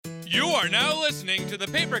You are now listening to the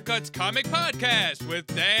Paper Cuts Comic Podcast with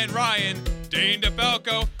Dan Ryan, Dane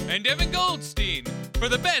DeFalco, and Evan Goldstein. For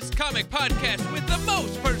the best comic podcast with the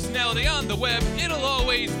most personality on the web, it'll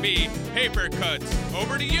always be Paper Cuts.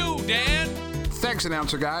 Over to you, Dan. Thanks,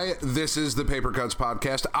 announcer guy. This is the Paper Cuts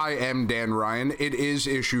Podcast. I am Dan Ryan. It is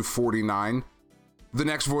issue 49. The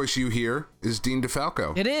next voice you hear is Dean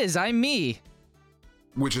DeFalco. It is. I'm me.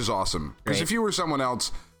 Which is awesome. Because Great. if you were someone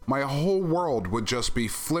else, my whole world would just be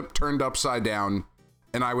flipped, turned upside down,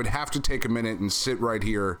 and I would have to take a minute and sit right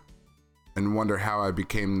here and wonder how I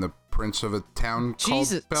became the prince of a town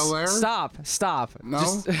Jesus. called Bel Air. Stop. No?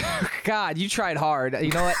 Just, God, you tried hard. You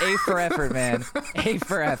know what? A for effort, man. A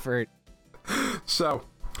for effort. So,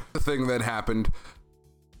 the thing that happened,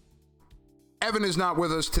 Evan is not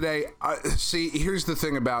with us today. See, here's the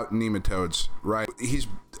thing about nematodes, right? He's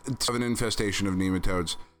of an infestation of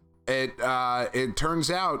nematodes. It turns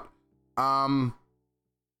out, well,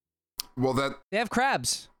 that They have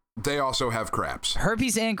crabs. they also have crabs.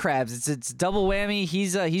 Herpes and crabs. It's double whammy.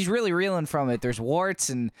 He's really reeling from it. There's warts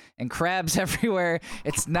and crabs everywhere.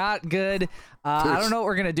 It's not good. I don't know what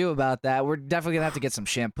we're gonna do about that. We're definitely gonna have to get some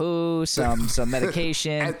shampoo, some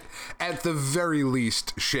medication. At the very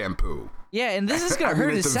least, shampoo. Yeah, and this is gonna I mean, hurt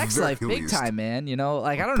at his the sex very life big least. time, man. You know,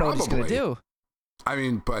 like I don't know what he's gonna Probably. do. I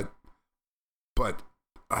mean, but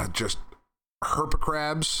just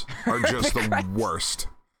herpacrabs are just the worst.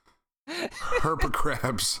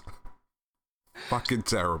 Herpacrabs. Fucking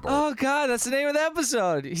terrible. Oh God, that's the name of the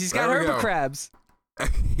episode. He's got There we go. herpacrabs.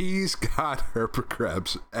 He's got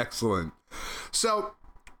herpacrabs. Excellent. So,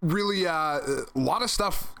 really, a lot of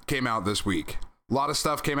stuff came out this week. Lots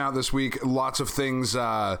of things,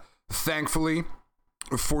 thankfully,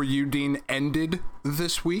 for you, Dean, ended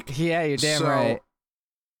this week. Yeah, you're damn So, right.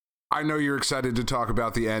 I know you're excited to talk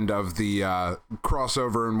about the end of the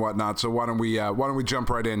crossover and whatnot. So why don't we jump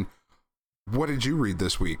right in? What did you read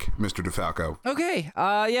this week, Mr. DeFalco? Okay.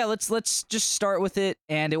 Yeah, let's just start with it.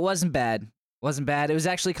 And it wasn't bad. It was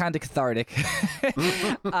actually kind of cathartic.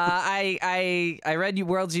 I read You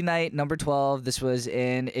Worlds Unite number 12. This was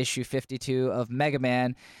in issue 52 of Mega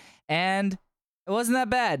Man, and it wasn't that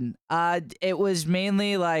bad. It was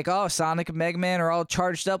mainly like, oh, Sonic and Mega Man are all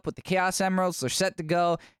charged up with the Chaos Emeralds. They're set to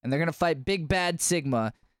go, and they're gonna fight Big Bad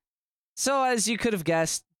Sigma. So as you could have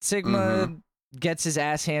guessed, Sigma gets his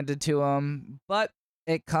ass handed to him, but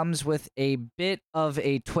it comes with a bit of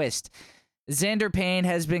a twist. Xander Payne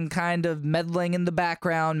has been kind of meddling in the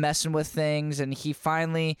background, messing with things, and he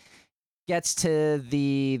finally gets to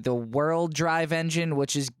the World Drive engine,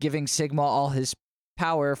 which is giving Sigma all his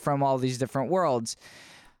power from all these different worlds.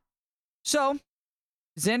 So,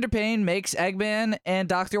 Xander Payne makes Eggman and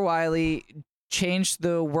Dr. Wily change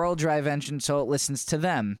the World Drive engine so it listens to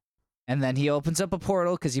them. And then he opens up a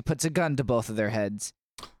portal because he puts a gun to both of their heads.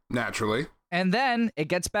 Naturally. And then it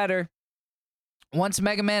gets better. Once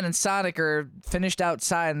Mega Man and Sonic are finished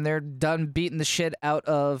outside and they're done beating the shit out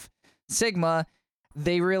of Sigma,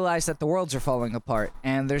 they realize that the worlds are falling apart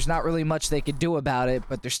and there's not really much they could do about it,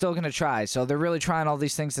 but they're still going to try. So they're really trying all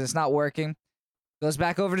these things and it's not working. Goes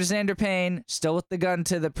back over to Xander Payne, still with the gun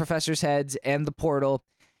to the professor's heads and the portal.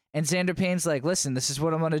 And Xander Payne's like, listen, this is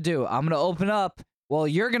what I'm going to do. I'm going to open up, well,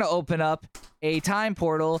 you're going to open up a time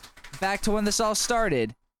portal back to when this all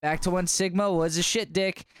started. Back to when Sigma was a shit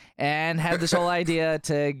dick and had this whole idea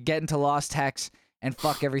to get into Lost Hex and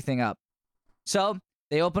fuck everything up. So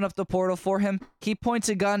they open up the portal for him. He points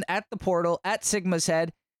a gun at the portal, at Sigma's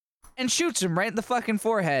head, and shoots him right in the fucking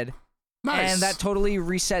forehead. Nice. And that totally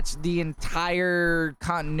resets the entire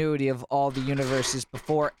continuity of all the universes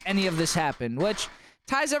before any of this happened, which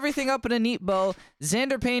ties everything up in a neat bow.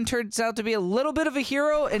 Xander Payne turns out to be a little bit of a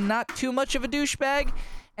hero and not too much of a douchebag,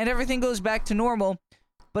 and everything goes back to normal.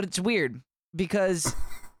 But it's weird because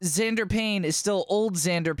Xander Payne is still old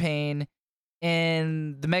Xander Payne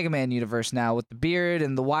in the Mega Man universe now with the beard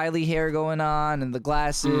and the Wily hair going on and the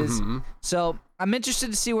glasses. So I'm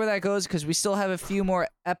interested to see where that goes because we still have a few more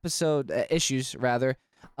issues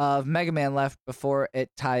of Mega Man left before it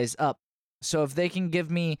ties up. So if they can give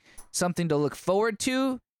me something to look forward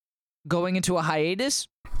to going into a hiatus,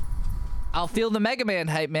 I'll feel the Mega Man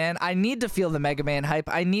hype, man. I need to feel the Mega Man hype.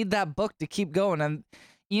 I need that book to keep going. And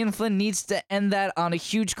Ian Flynn needs to end that on a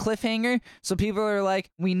huge cliffhanger so people are like,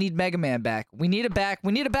 we need Mega Man back. We need it back.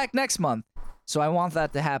 We need it back next month. So I want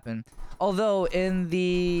that to happen. Although in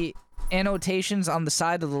the annotations on the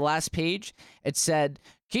side of the last page, it said,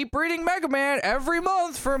 keep reading Mega Man every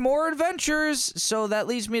month for more adventures. So that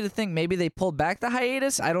leads me to think maybe they pulled back the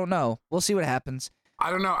hiatus. I don't know. We'll see what happens. I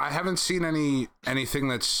don't know. I haven't seen anything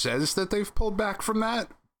that says that they've pulled back from that,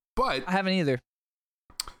 but I haven't either.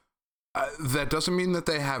 that doesn't mean that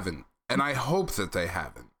they haven't, and I hope that they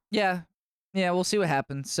haven't. Yeah, we'll see what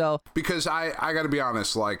happens. So because I got to be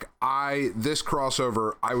honest, like this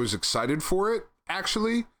crossover, I was excited for it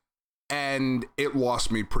actually, and it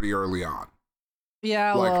lost me pretty early on.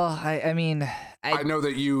 Yeah, like, well, I mean, I know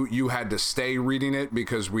that you had to stay reading it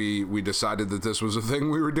because we decided that this was a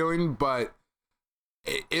thing we were doing, but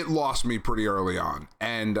it lost me pretty early on,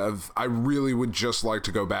 and I really would just like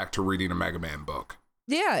to go back to reading a Mega Man book.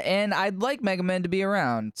 Yeah, and I'd like Mega Man to be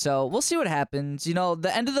around, so we'll see what happens. You know,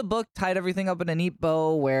 the end of the book tied everything up in a neat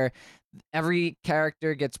bow where every main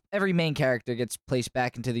character gets placed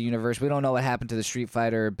back into the universe. We don't know what happened to the Street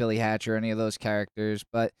Fighter, Billy Hatch, or any of those characters,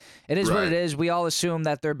 but it is what it is. We all assume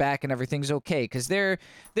that they're back and everything's okay because their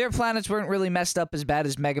planets weren't really messed up as bad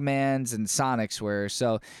as Mega Man's and Sonic's were.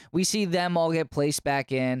 So we see them all get placed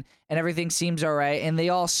back in, and everything seems all right, and they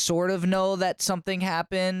all sort of know that something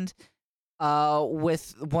happened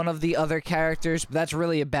with one of the other characters, but that's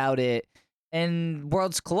really about it. In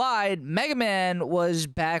Worlds Collide, Mega Man was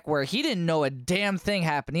back where he didn't know a damn thing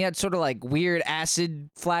happened. He had sort of like weird acid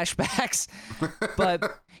flashbacks,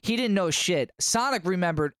 but he didn't know shit. Sonic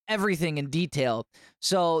remembered everything in detail.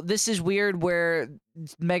 So this is weird where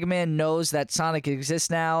Mega Man knows that Sonic exists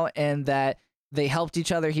now and that they helped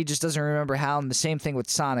each other. He just doesn't remember how. And the same thing with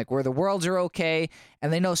Sonic, where the worlds are okay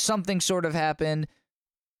and they know something sort of happened,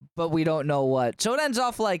 but we don't know what. So it ends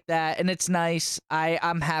off like that, and it's nice.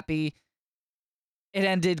 I'm happy. It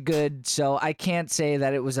ended good, so I can't say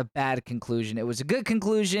that it was a bad conclusion. It was a good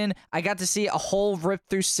conclusion. I got to see a hole ripped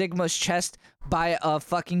through Sigma's chest by a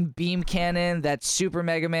fucking beam cannon that Super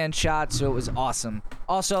Mega Man shot, so it was awesome.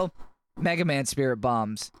 Also, Mega Man spirit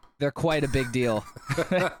bombs. They're quite a big deal.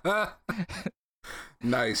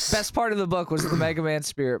 Nice. Best part of the book was the Mega Man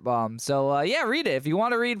Spirit Bomb. So, yeah, read it. If you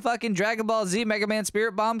want to read fucking Dragon Ball Z Mega Man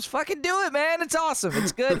Spirit Bombs, fucking do it, man. It's awesome.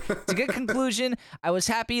 It's good. It's a good conclusion. I was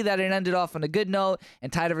happy that it ended off on a good note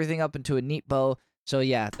and tied everything up into a neat bow. So,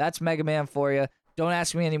 yeah, that's Mega Man for you. Don't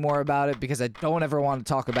ask me any more about it because I don't ever want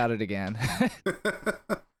to talk about it again.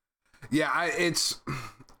 Yeah,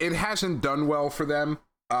 it hasn't done well for them.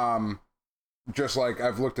 Just like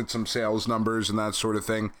I've looked at some sales numbers and that sort of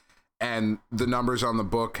thing. And the numbers on the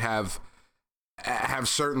book have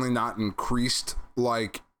certainly not increased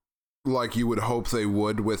like you would hope they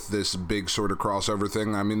would with this big sort of crossover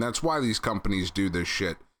thing. I mean, that's why these companies do this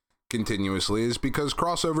shit continuously, is because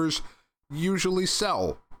crossovers usually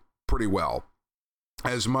sell pretty well.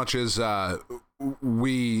 As much as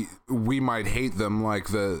we might hate them, like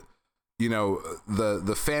the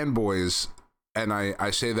fanboys, and I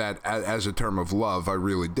say that as a term of love, I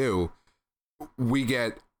really do. We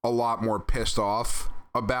get a lot more pissed off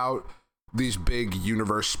about these big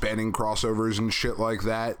universe spanning crossovers and shit like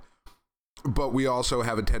that. But we also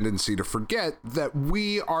have a tendency to forget that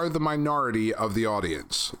we are the minority of the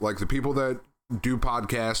audience. Like the people that do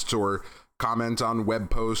podcasts or comment on web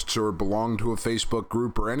posts or belong to a Facebook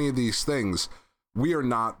group or any of these things, we are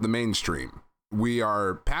not the mainstream. We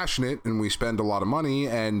are passionate and we spend a lot of money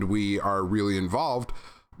and we are really involved,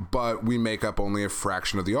 but we make up only a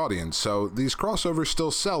fraction of the audience. So these crossovers still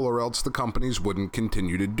sell, or else the companies wouldn't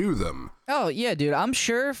continue to do them. Oh, yeah, dude. I'm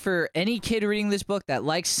sure for any kid reading this book that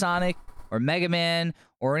likes Sonic or Mega Man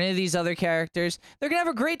or any of these other characters, they're going to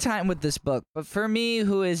have a great time with this book. But for me,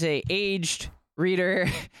 who is a aged reader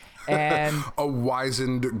and a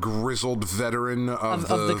wizened, grizzled veteran of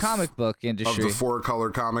the comic book industry, of the four-color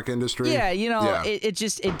comic industry. Yeah,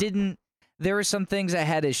 it didn't. There were some things I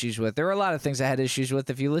had issues with. There were a lot of things I had issues with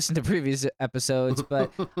if you listen to previous episodes,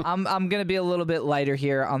 but I'm going to be a little bit lighter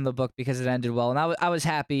here on the book because it ended well. And I was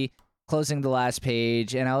happy closing the last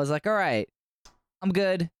page, and I was like, all right, I'm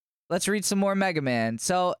good. Let's read some more Mega Man.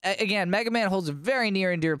 So, again, Mega Man holds a very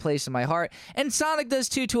near and dear place in my heart. And Sonic does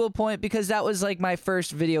too, to a point, because that was like my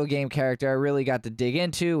first video game character I really got to dig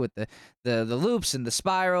into with the loops and the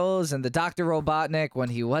spirals and the Dr. Robotnik when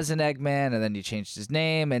he was an Eggman, and then he changed his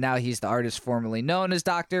name, and now he's the artist formerly known as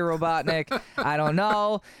Dr. Robotnik. I don't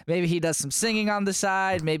know. Maybe he does some singing on the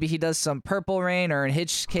side. Maybe he does some Purple Rain, or in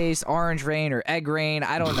Hitch's case, Orange Rain or Egg Rain.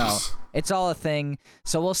 I don't know. It's all a thing.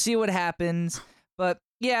 So we'll see what happens. But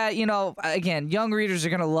yeah, again, young readers are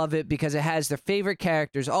going to love it because it has their favorite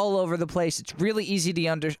characters all over the place. It's really easy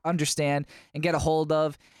to understand and get a hold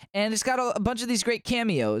of. And it's got a bunch of these great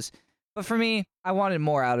cameos. But for me, I wanted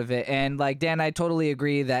more out of it. And like Dan, I totally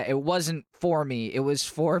agree that it wasn't for me. It was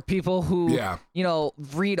for people who,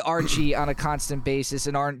 read Archie on a constant basis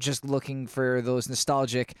and aren't just looking for those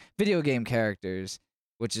nostalgic video game characters,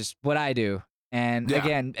 which is what I do. And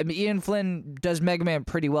again, I mean, Ian Flynn does Mega Man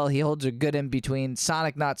pretty well. He holds a good in between.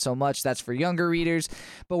 Sonic, not so much. That's for younger readers.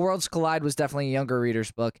 But Worlds Collide was definitely a younger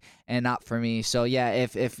reader's book and not for me. So yeah,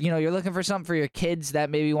 if you're looking for something for your kids that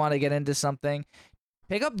maybe want to get into something,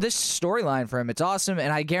 pick up this storyline for him. It's awesome,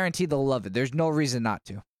 and I guarantee they'll love it. There's no reason not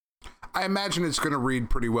to. I imagine it's going to read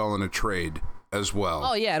pretty well in a trade as well.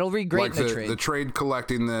 Oh yeah, it'll read great in a trade. The trade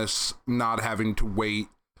collecting this, not having to wait,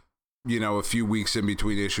 a few weeks in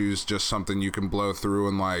between issues, just something you can blow through.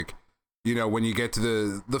 And when you get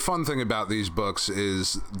to the fun thing about these books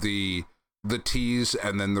is the tease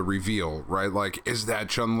and then the reveal, right? Like, is that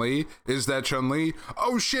Chun-Li? Is that Chun-Li?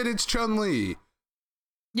 Oh shit, it's Chun-Li.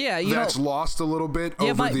 Yeah, that's lost a little bit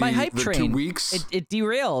over my hype the train, 2 weeks. It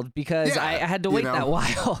derailed because I had to wait that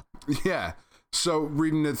while. Yeah. So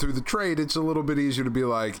reading it through the trade, it's a little bit easier to be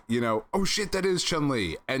like, oh shit, that is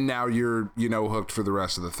Chun-Li. And now you're, hooked for the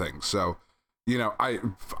rest of the thing. So, I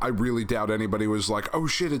really doubt anybody was like, oh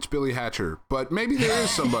shit, it's Billy Hatcher. But maybe there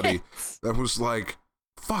is somebody that was like,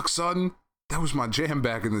 fuck, son, that was my jam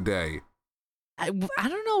back in the day. I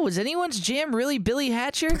don't know. Was anyone's jam really Billy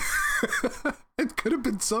Hatcher? It could have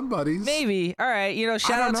been somebody's. Maybe. All right.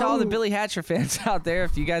 Shout out to all the Billy Hatcher fans out there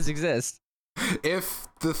if you guys exist. If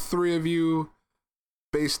the three of you,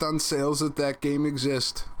 based on sales at that game,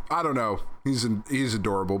 exist, I don't know. He's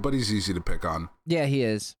adorable, but he's easy to pick on. Yeah, he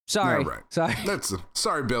is. Sorry. Right. Sorry.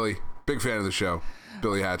 Sorry, Billy. Big fan of the show.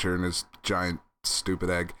 Billy Hatcher and his giant stupid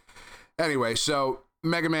egg. Anyway, so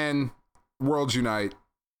Mega Man, Worlds Unite,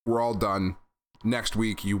 we're all done. Next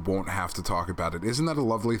week, you won't have to talk about it. Isn't that a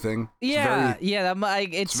lovely thing?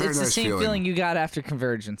 It's the nice same feeling you got after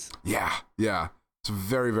Convergence. Yeah. It's a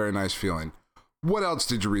very, very nice feeling. What else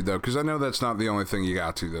did you read, though? Because I know that's not the only thing you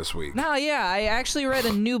got to this week. No, yeah. I actually read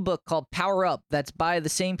a new book called Power Up that's by the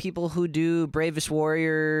same people who do Bravest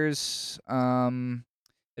Warriors,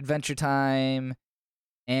 Adventure Time,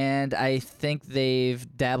 and I think they've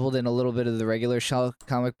dabbled in a little bit of the regular show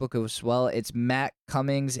comic book as well. It's Matt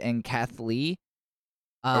Cummings and Kath Lee.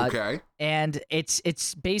 Okay. And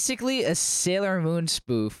it's basically a Sailor Moon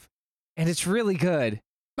spoof, and it's really good.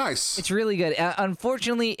 Nice. It's really good.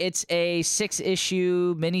 Unfortunately, it's a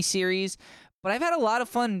 6-issue miniseries, but I've had a lot of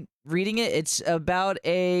fun reading it.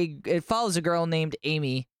 It follows a girl named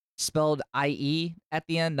Amy, spelled I-E at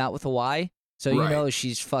the end, not with a Y. So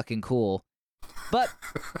she's fucking cool. But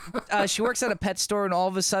she works at a pet store, and all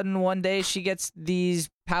of a sudden one day she gets these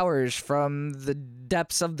powers from the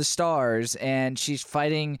depths of the stars, and she's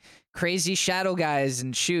fighting crazy shadow guys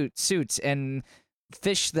and suits and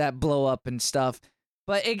fish that blow up and stuff.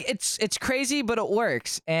 But it's crazy, but it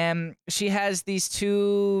works. And she has these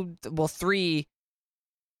three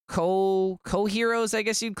co-heroes, I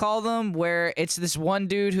guess you'd call them, where it's this one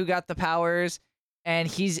dude who got the powers, and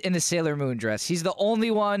he's in the Sailor Moon dress. He's the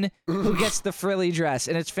only one who gets the frilly dress,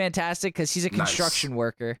 and it's fantastic because he's a construction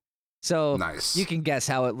worker. So you can guess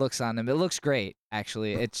how it looks on him. It looks great,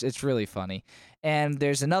 actually. It's really funny. And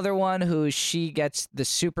there's another one who she gets the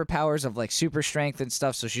superpowers of like super strength and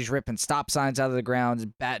stuff. So she's ripping stop signs out of the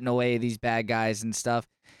ground, batting away these bad guys and stuff.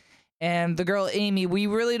 And the girl Amy, we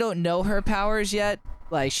really don't know her powers yet.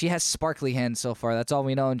 Like, she has sparkly hands so far. That's all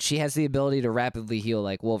we know. And she has the ability to rapidly heal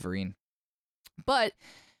like Wolverine. But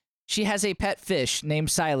she has a pet fish named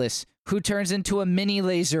Silas who turns into a mini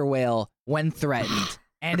laser whale when threatened.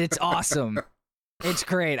 And it's awesome. It's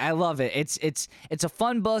great. I love it. It's a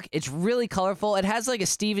fun book. It's really colorful. It has like a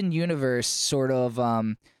Steven Universe sort of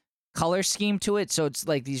color scheme to it. So it's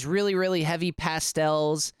like these really, really heavy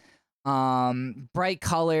pastels, bright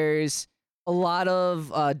colors, a lot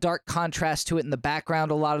of dark contrast to it in the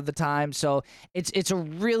background a lot of the time. So it's a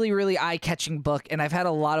really, really eye-catching book, and I've had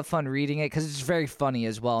a lot of fun reading it because it's very funny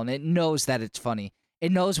as well, and it knows that it's funny.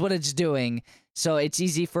 It knows what it's doing, so it's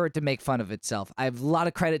easy for it to make fun of itself. I have a lot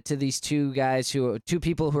of credit to these two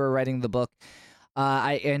people who are writing the book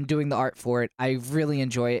and doing the art for it. I really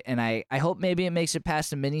enjoy it, and I hope maybe it makes it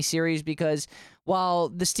past a miniseries, because while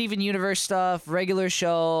the Steven Universe stuff, regular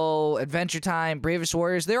show, Adventure Time, Bravest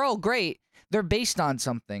Warriors, they're all great. They're based on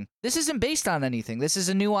something. This isn't based on anything. This is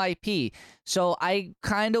a new IP. So I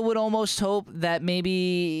kind of would almost hope that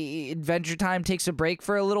maybe Adventure Time takes a break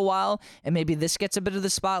for a little while, and maybe this gets a bit of the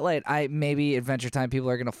spotlight. Maybe Adventure Time people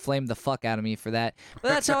are going to flame the fuck out of me for that. But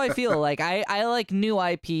that's how I feel. Like, I like new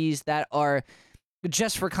IPs that are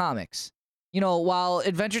just for comics. While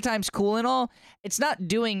Adventure Time's cool and all, it's not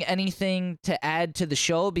doing anything to add to the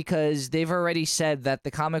show, because they've already said that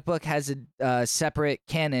the comic book has a separate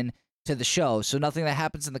canon to the show. So nothing that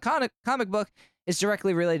happens in the comic book is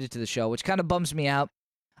directly related to the show, which kind of bums me out.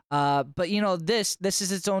 But this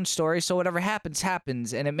is its own story, so whatever happens,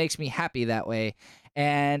 happens, and it makes me happy that way.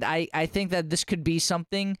 And I think that this could be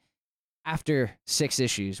something after 6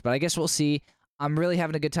 issues, but I guess we'll see. I'm really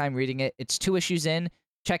having a good time reading it. It's 2 issues in.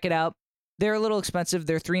 Check it out. They're a little expensive.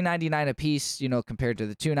 They're $3.99 a piece, compared to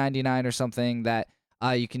the $2.99 or something that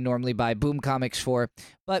you can normally buy Boom Comics for.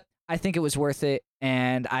 But I think it was worth it,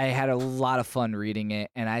 and I had a lot of fun reading it,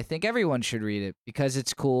 and I think everyone should read it because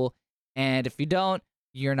it's cool. And if you don't,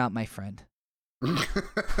 you're not my friend.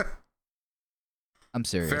 I'm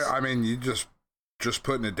serious. Fair. I mean, you just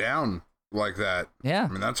putting it down like that. Yeah. I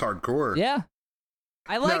mean, that's hardcore. Yeah.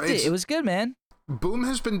 I liked it. It was good, man. Boom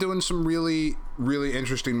has been doing some really, really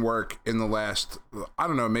interesting work in the last, I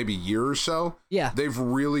don't know, maybe year or so. Yeah. They've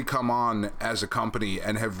really come on as a company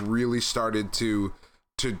and have really started to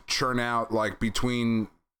churn out, like, between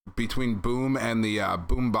Boom and the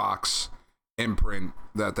Boombox imprint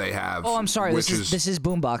that they have. Oh, I'm sorry. This is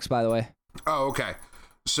Boombox, by the way. Oh, okay.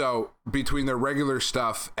 So between their regular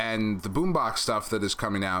stuff and the Boombox stuff that is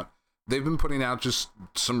coming out, they've been putting out just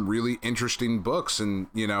some really interesting books. And,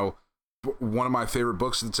 one of my favorite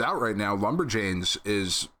books that's out right now, Lumberjanes,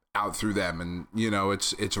 is out through them. And,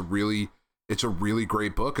 it's a really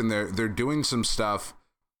great book. And they're doing some stuff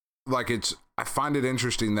like I find it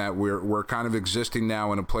interesting that we're kind of existing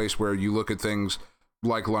now in a place where you look at things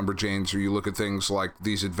like Lumberjanes, or you look at things like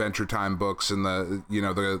these Adventure Time books and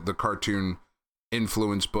the cartoon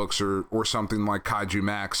influence books, or something like Kaiju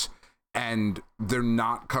Max, and they're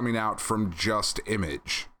not coming out from just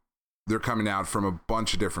Image. They're coming out from a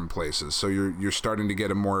bunch of different places. So you're starting to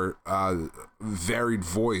get a more varied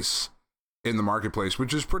voice in the marketplace,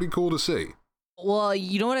 which is pretty cool to see. Well,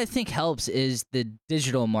 you know what I think helps is the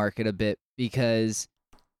digital market a bit, because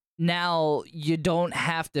now you don't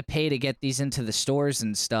have to pay to get these into the stores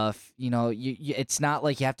and stuff. It's not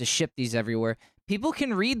like you have to ship these everywhere. People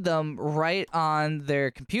can read them right on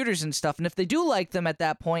their computers and stuff, and if they do like them at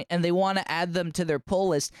that point and they want to add them to their pull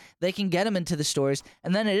list, they can get them into the stores,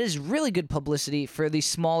 and then it is really good publicity for these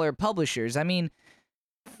smaller publishers. I mean,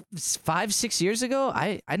 5-6 years ago,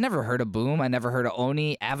 I never heard of Boom. I never heard of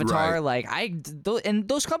Oni, Avatar. Right. And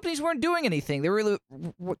those companies weren't doing anything. They were really,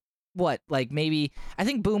 maybe, I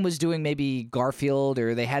think Boom was doing maybe Garfield,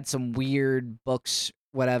 or they had some weird books,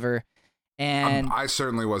 whatever. And I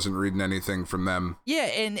certainly wasn't reading anything from them. Yeah,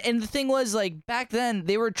 and the thing was, like, back then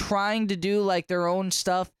they were trying to do like their own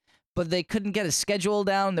stuff, but they couldn't get a schedule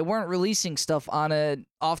down. They weren't releasing stuff on a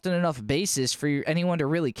often enough basis for anyone to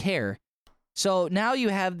really care. So now you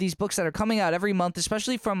have these books that are coming out every month,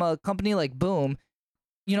 especially from a company like Boom,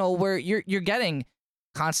 where you're getting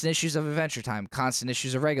constant issues of Adventure Time, constant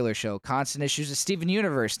issues of Regular Show, constant issues of Steven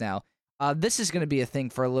Universe now. This is going to be a thing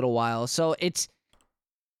for a little while. So it's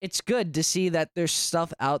good to see that there's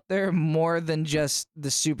stuff out there more than just the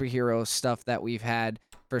superhero stuff that we've had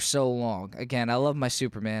for so long. Again, I love my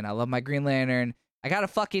Superman. I love my Green Lantern. I got a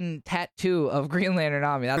fucking tattoo of Green Lantern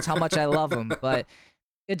on me. That's how much I love him. But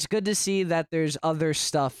it's good to see that there's other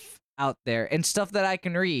stuff out there and stuff that I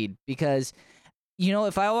can read, because,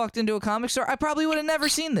 if I walked into a comic store, I probably would have never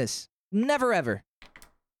seen this. Never, ever.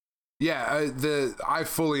 Yeah, I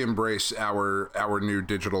fully embrace our new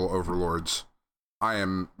digital overlords. I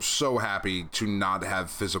am so happy to not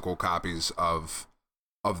have physical copies of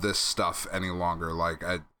this stuff any longer. Like,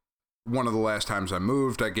 one of the last times I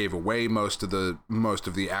moved, I gave away most of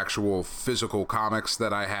the actual physical comics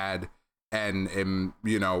that I had, and am,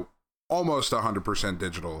 almost 100%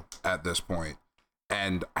 digital at this point.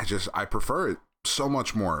 And I prefer it so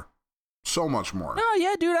much more. So much more. No,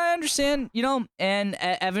 yeah, dude, I understand. And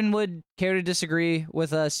Evan would care to disagree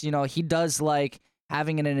with us. He does like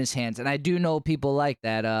having it in his hands. And I do know people like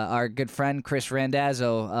that. Our good friend Chris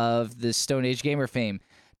Randazzo of the Stone Age Gamer fame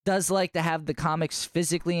does like to have the comics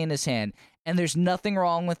physically in his hand. And there's nothing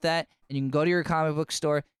wrong with that. And you can go to your comic book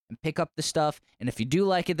store and pick up the stuff. And if you do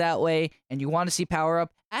like it that way and you want to see Power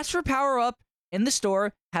Up, ask for Power Up in the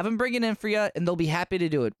store. Have them bring it in for you, and they'll be happy to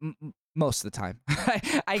do it. Most of the time.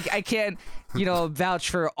 I can't, vouch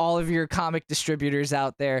for all of your comic distributors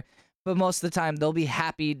out there, but most of the time they'll be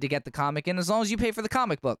happy to get the comic in as long as you pay for the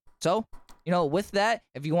comic book. So, with that,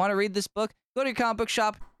 if you want to read this book, go to your comic book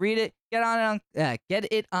shop, read it, get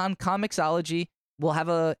it on Comixology. We'll have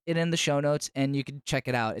it in the show notes, and you can check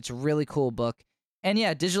it out. It's a really cool book. And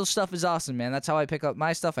yeah, digital stuff is awesome, man. That's how I pick up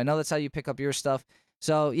my stuff. I know that's how you pick up your stuff.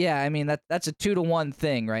 So yeah, I mean that's a 2-to-1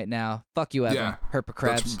 thing right now. Fuck you, Evan. Yeah,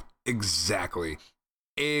 Herpacrabs. Exactly.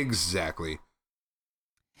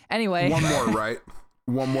 Anyway, one more, right?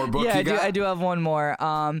 One more book. Yeah, you got? I do have one more.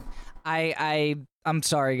 I'm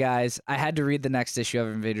sorry, guys. I had to read the next issue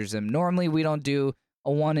of Invader Zim. Normally, we don't do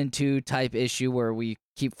a 1 and 2 type issue where we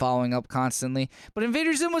keep following up constantly. But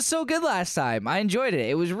Invader Zim was so good last time. I enjoyed it.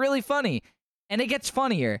 It was really funny. And it gets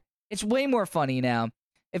funnier. It's way more funny now.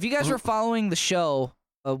 If you guys were following the show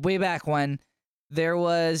way back when, there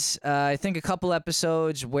was, I think, a couple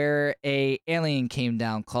episodes where a alien came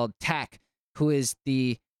down called Tak, who is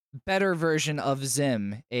the better version of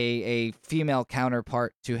Zim, a female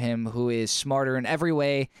counterpart to him who is smarter in every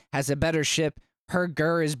way, has a better ship. Her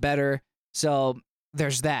Gur is better. So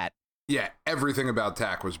there's that. Yeah, everything about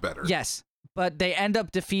Tak was better. Yes, but they end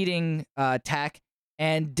up defeating Tak,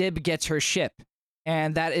 and Dib gets her ship.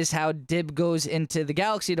 And that is how Dib goes into the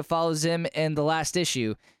galaxy to follow Zim in the last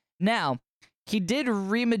issue. Now, he did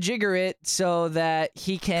remajigger it so that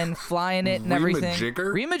he can fly in it and everything.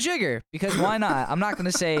 Remajigger? Because why not? I'm not going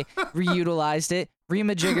to say reutilized it.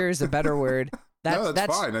 Remajigger is a better word.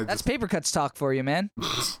 That's fine. That's Paper Cuts talk for you, man.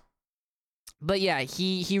 But yeah,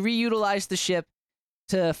 he reutilized the ship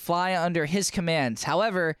to fly under his commands.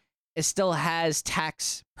 However, it still has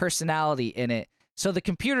Tak's personality in it. So the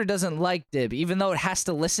computer doesn't like Dib. Even though it has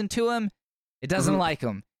to listen to him, it doesn't like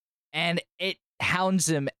him. And it hounds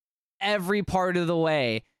him every part of the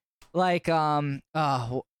way. Like,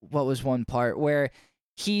 what was one part where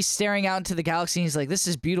he's staring out into the galaxy and he's like, this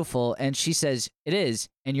is beautiful. And she says, it is.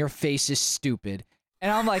 And your face is stupid.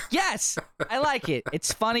 And I'm like, yes, I like it.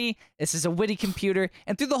 It's funny. This is a witty computer.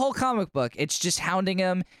 And through the whole comic book, it's just hounding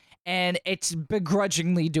him. And it's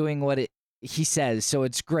begrudgingly doing what he says. So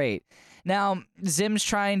it's great. Now, Zim's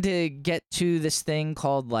trying to get to this thing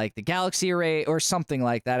called, like, the Galaxy Array or something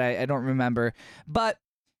like that. I don't remember. But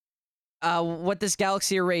what this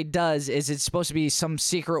Galaxy Array does is it's supposed to be some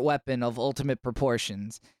secret weapon of ultimate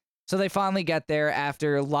proportions. So they finally get there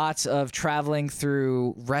after lots of traveling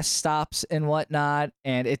through rest stops and whatnot.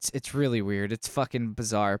 And it's really weird. It's fucking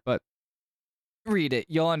bizarre. But read it.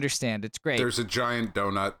 You'll understand. It's great. There's a giant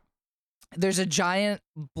donut. There's a giant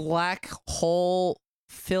black hole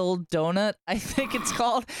filled donut, I think it's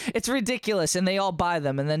called. It's ridiculous, and they all buy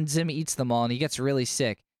them, and then Zim eats them all, and he gets really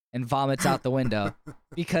sick and vomits out the window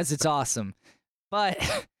because it's awesome.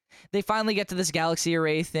 But they finally get to this Galaxy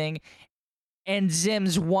Array thing, and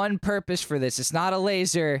Zim's one purpose for this, it's not a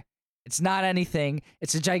laser, it's not anything,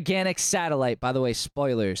 it's a gigantic satellite. By the way,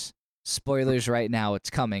 spoilers right now, it's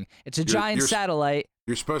coming. It's a giant satellite.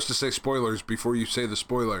 You're supposed to say spoilers before you say the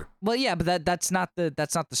spoiler. Well, yeah, but that's not the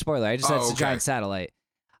spoiler. I just said it's a giant satellite.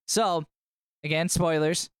 So, again,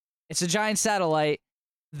 spoilers. It's a giant satellite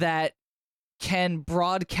that can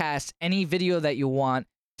broadcast any video that you want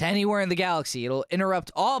to anywhere in the galaxy. It'll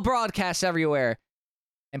interrupt all broadcasts everywhere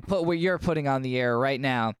and put what you're putting on the air right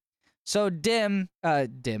now. So Zim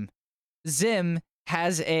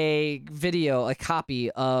has a video, a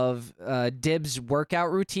copy of Dib's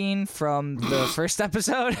workout routine from the first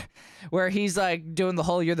episode where he's like doing the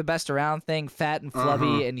whole you're the best around thing, fat and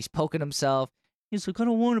flubby, and he's poking himself. He's like, I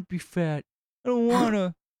don't want to be fat. I don't want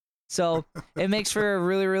to. So it makes for a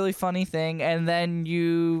really, really funny thing. And then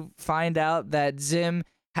you find out that Zim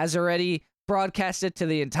has already broadcasted to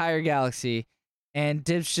the entire galaxy. And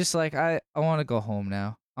Dib's just like, I want to go home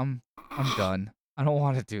now. I'm done. I don't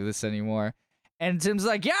want to do this anymore. And Zim's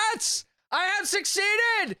like, yes, I have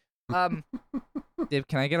succeeded. Dib,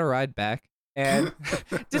 can I get a ride back? And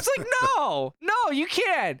it's like, no, you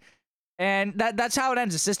can't. And that's how it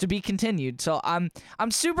ends. It says to be continued. So I'm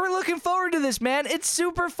super looking forward to this, man. It's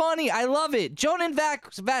super funny. I love it. Jonan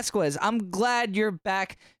Vasquez, I'm glad you're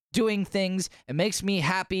back doing things. It makes me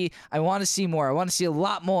happy. I want to see more. I want to see a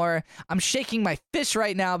lot more. I'm shaking my fist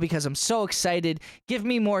right now because I'm so excited. Give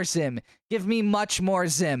me more Zim. Give me much more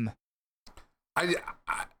Zim.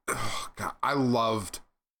 I loved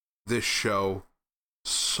this show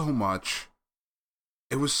so much.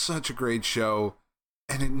 It was such a great show,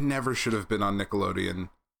 and it never should have been on Nickelodeon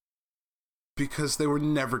because they were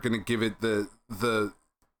never going to give it the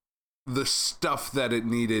stuff that it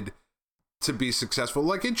needed to be successful.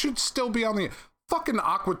 Like, it should still be on the fucking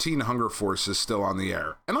Aqua Teen Hunger Force is still on the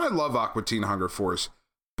air, and I love Aqua Teen Hunger Force,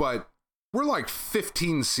 but we're like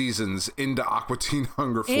 15 seasons into Aqua Teen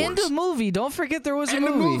Hunger Force. And a movie. Don't forget there was a movie.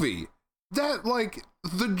 And a movie. That, like,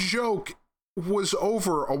 the joke was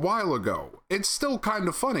over a while ago. It's still kind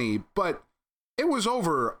of funny, but it was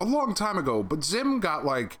over a long time ago. But Zim got,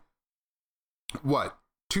 like, what,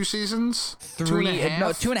 2 seasons? 3, 2.5? no,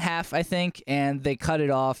 2.5, I think, and they cut it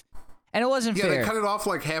off. And it wasn't fair. Yeah, they cut it off,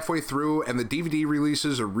 like, halfway through, and the DVD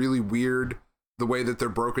releases are really weird, the way that they're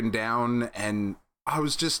broken down, and I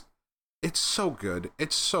was just... It's so good.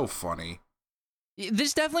 It's so funny.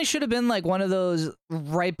 This definitely should have been like one of those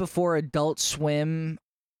right before Adult Swim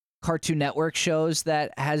Cartoon Network shows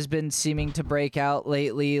that has been seeming to break out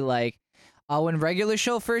lately. Like, When regular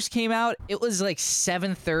show first came out, it was like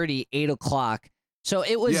 7:30, 8 o'clock. So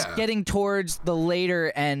it was getting towards the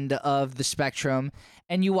later end of the spectrum.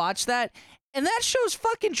 And you watch that, and that show's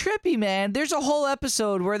fucking trippy, man. There's a whole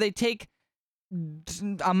episode where they take, I'm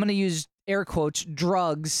going to use air quotes,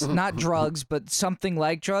 drugs, not drugs, but something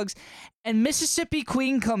like drugs. And Mississippi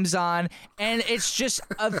Queen comes on, and it's just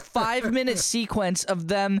a 5-minute sequence of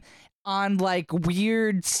them on like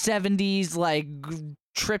weird 70s, like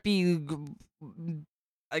trippy,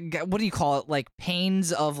 what do you call it? Like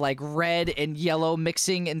panes of like red and yellow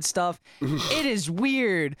mixing and stuff. It is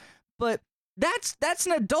weird, but that's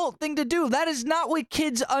an adult thing to do. That is not what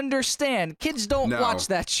kids understand. Kids don't watch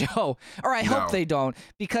that show. Or I hope they don't.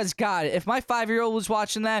 Because, God, if my 5-year-old was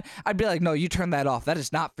watching that, I'd be like, no, you turn that off. That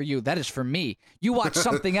is not for you. That is for me. You watch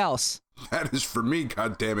something else. That is for me,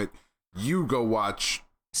 goddammit. You go watch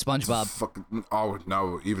SpongeBob. Oh,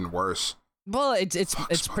 no, even worse. Well,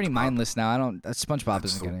 it's pretty mindless now. SpongeBob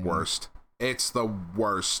isn't the getting worst. It's the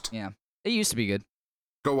worst. Yeah. It used to be good.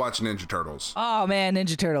 Go watch Ninja Turtles. Oh, man,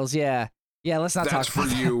 Ninja Turtles, yeah. Yeah, let's not talk about that.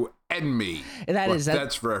 That's for you and me.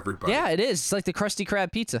 That's for everybody. Yeah, it is. It's like the Krusty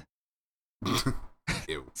Krab pizza.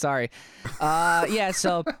 Ew. Sorry. Yeah,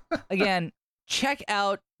 so, again, check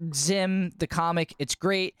out Zim, the comic. It's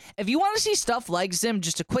great. If you want to see stuff like Zim,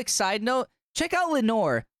 just a quick side note, check out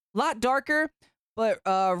Lenore. A lot darker, but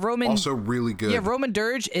Roman... Also really good. Yeah, Roman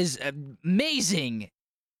Dirge is amazing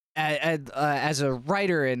as a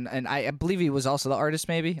writer, and I believe he was also the artist,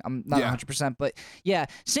 maybe. I'm not 100%, but yeah,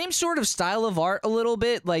 same sort of style of art a little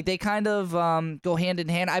bit. Like, they kind of go hand in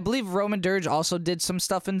hand. I believe Roman Dirge also did some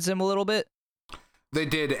stuff in Zim a little bit. They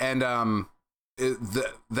did, and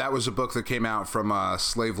that was a book that came out from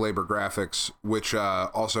Slave Labor Graphics, which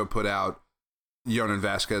also put out Yonan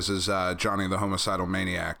Vasquez's Johnny the Homicidal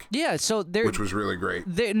Maniac. Yeah, so which was really great.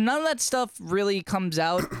 None of that stuff really comes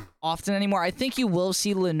out often anymore. I think you will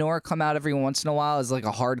see Lenore come out every once in a while as like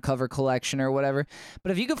a hardcover collection or whatever.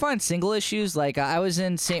 But if you can find single issues, like I was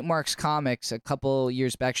in St. Mark's Comics a couple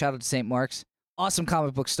years back. Shout out to St. Mark's. Awesome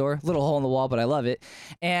comic book store. Little hole in the wall, but I love it.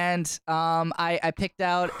 And I picked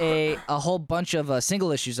out a whole bunch of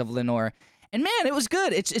single issues of Lenore. And man, it was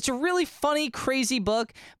good. It's a really funny, crazy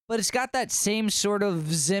book, but it's got that same sort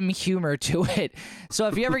of Zim humor to it. So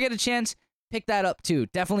if you ever get a chance, pick that up too.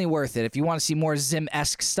 Definitely worth it if you want to see more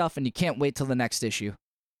Zim-esque stuff and you can't wait till the next issue.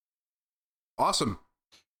 Awesome.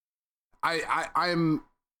 I'm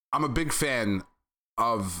a big fan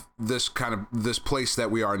of this place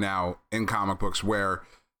that we are now in comic books, where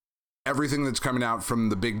everything that's coming out from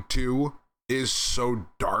the big two is so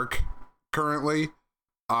dark currently.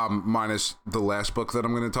 Minus the last book that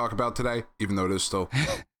I'm going to talk about today, even though it is still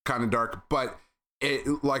kind of dark, but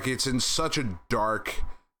it's in such a dark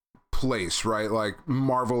place, right? Like,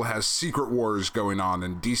 Marvel has Secret Wars going on,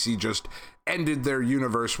 and DC just ended their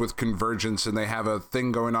universe with Convergence, and they have a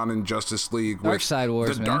thing going on in Justice League with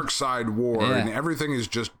the Dark Side War, and everything is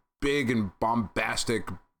just big and bombastic,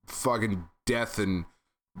 fucking death and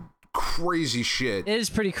crazy shit. It is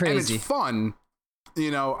pretty crazy. And it's fun. You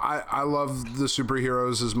know, I love the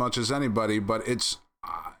superheroes as much as anybody, but it's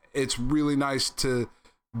really nice to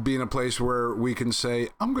be in a place where we can say,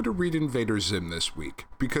 I'm going to read Invader Zim this week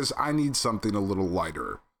because I need something a little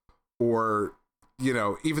lighter. Or, you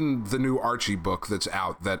know, even the new Archie book that's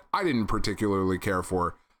out that I didn't particularly care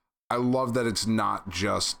for. I love that it's not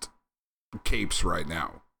just capes right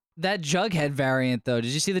now. That Jughead variant, though.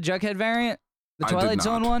 Did you see the Jughead variant? The Twilight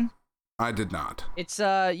Zone one? I did not. It's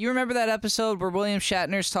you remember that episode where William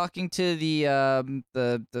Shatner's talking to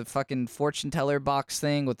the fucking fortune teller box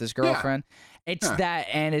thing with his girlfriend? Yeah. It's that,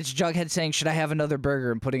 and it's Jughead saying, "Should I have another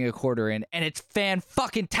burger?" and putting a quarter in, and it's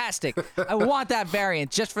fan-fucking-tastic. I want that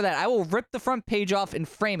variant just for that. I will rip the front page off and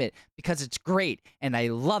frame it because it's great, and I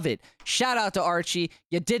love it. Shout out to Archie.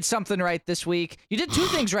 You did something right this week. You did 2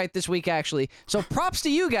 things right this week, actually. So props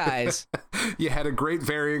to you guys. You had a great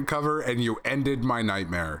variant cover, and you ended my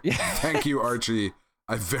nightmare. Thank you, Archie.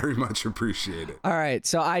 I very much appreciate it. All right,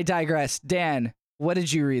 so I digress. Dan, what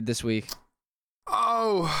did you read this week?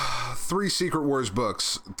 Oh, 3 Secret Wars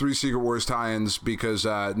books, 3 Secret Wars tie-ins, because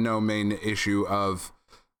no main issue of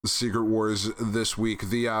Secret Wars this week.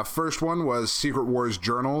 The first one was Secret Wars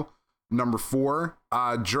Journal, number 4.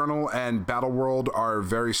 Journal and Battleworld are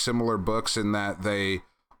very similar books in that they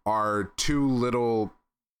are 2 little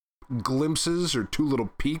glimpses or 2 little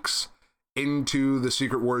peeks into the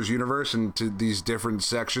Secret Wars universe and to these different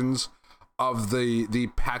sections of the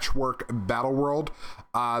patchwork battle world.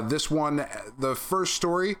 This one, the first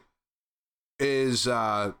story is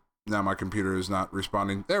now my computer is not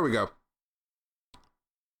responding. There we go.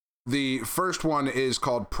 The first one is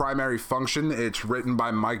called Primary Function. It's written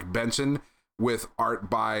by Mike Benson with art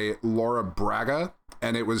by Laura Braga,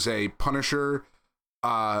 and it was a Punisher,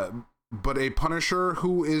 but a Punisher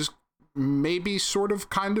who is maybe sort of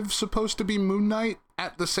kind of supposed to be Moon Knight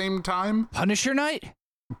at the same time. Punisher Knight?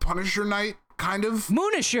 Punisher Knight, kind of.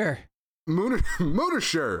 Moonisher.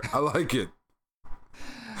 Moonisher. I like it.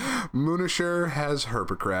 Moonisher has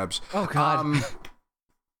herpecrabs. Oh, God.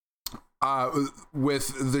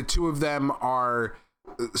 With the two of them are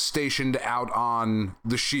stationed out on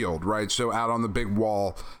the shield, right? So out on the big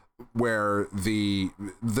wall where the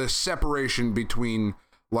separation between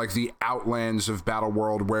like the outlands of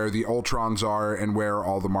Battleworld, where the Ultrons are and where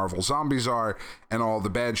all the Marvel zombies are and all the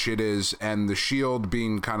bad shit is, and the shield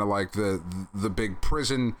being kind of like the big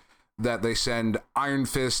prison that they send. Iron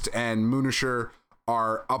Fist and Moonisher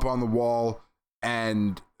are up on the wall,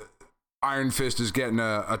 and Iron Fist is getting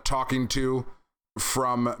a talking to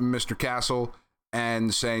from Mr. Castle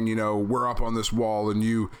and saying, you know, we're up on this wall and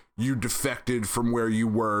you defected from where you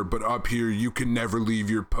were, but up here you can never leave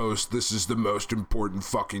your post. This is the most important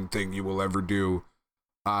fucking thing you will ever do,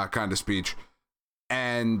 kind of speech.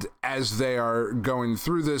 And as they are going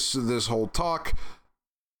through this whole talk,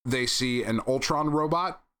 they see an Ultron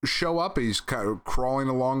robot show up. He's kind of crawling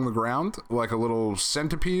along the ground like a little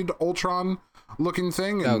centipede Ultron looking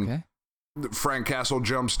thing. And Okay. Frank Castle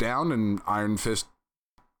jumps down, and Iron Fist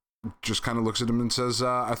just kind of looks at him and says,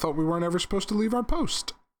 I thought we weren't ever supposed to leave our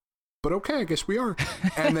post, but okay, I guess we are.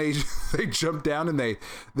 And they jump down and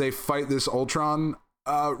they fight this Ultron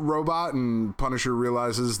robot, and Punisher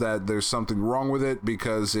realizes that there's something wrong with it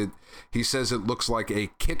because he says it looks like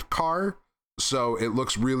a kit car. So it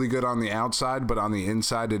looks really good on the outside, but on the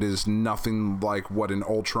inside it is nothing like what an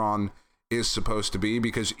Ultron is supposed to be,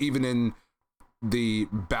 because even in the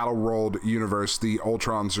Battleworld universe, the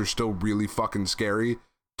Ultrons are still really fucking scary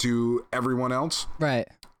to everyone else. Right.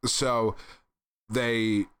 So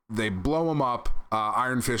they blow him up.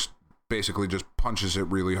 Iron Fist basically just punches it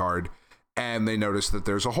really hard, and they notice that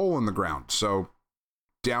there's a hole in the ground. So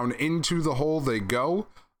down into the hole they go,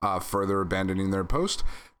 further abandoning their post,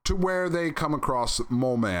 to where they come across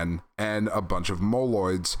Mole Man and a bunch of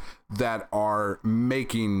moloids that are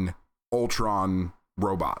making Ultron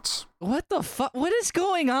robots. What the fuck? What is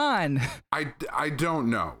going on? I don't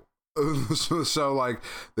know. So like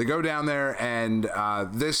they go down there, and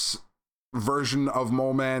this version of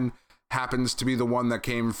Mole Man happens to be the one that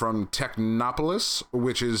came from Technopolis,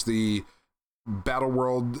 which is the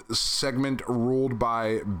Battleworld segment ruled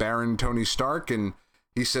by Baron Tony Stark. And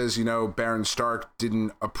he says, you know, Baron Stark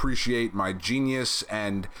didn't appreciate my genius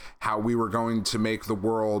and how we were going to make the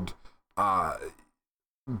world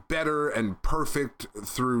better and perfect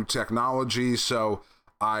through technology. So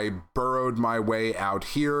I burrowed my way out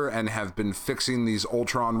here and have been fixing these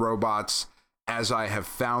Ultron robots as I have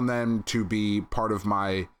found them to be part of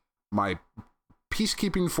my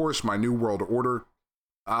peacekeeping force, my New World Order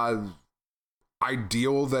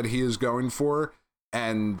ideal that he is going for.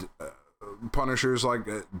 And Punisher's like,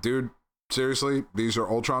 dude, seriously, these are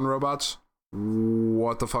Ultron robots?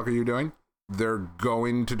 What the fuck are you doing? They're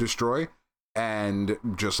going to destroy. And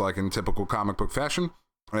just like in typical comic book fashion,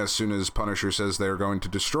 as soon as Punisher says they're going to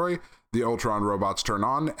destroy, the Ultron robots turn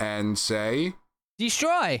on and say,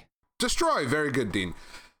 Destroy. Destroy. Very good, Dean.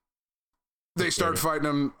 They start fighting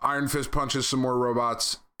them. Iron Fist punches some more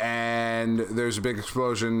robots, and there's a big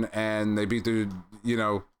explosion, and they beat the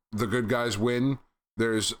good guys win.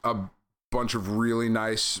 There's a bunch of really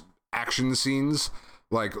nice action scenes.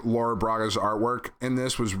 Like Laura Braga's artwork in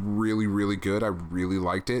this was really, really good. I really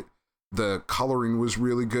liked it. The coloring was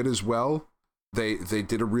really good as well. They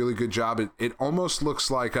did a really good job. It almost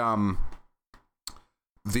looks like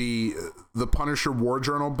the Punisher War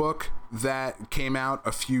Journal book that came out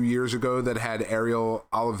a few years ago that had Ariel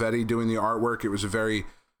Olivetti doing the artwork. It was a very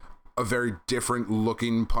different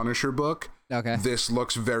looking Punisher book. Okay. This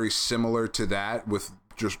looks very similar to that, with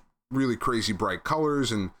just really crazy bright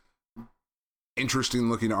colors and interesting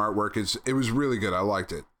looking artwork. It was really good. I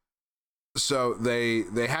liked it. So they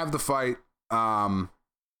have the fight, and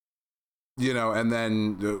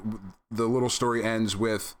then the little story ends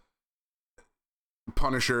with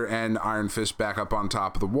Punisher and Iron Fist back up on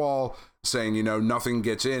top of the wall saying, nothing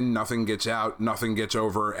gets in, nothing gets out, nothing gets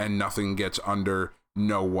over, and nothing gets under.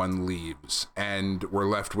 No one leaves. And we're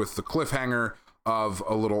left with the cliffhanger of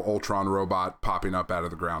a little Ultron robot popping up out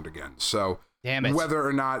of the ground again. So damn it. Whether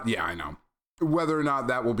or not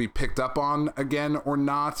that will be picked up on again or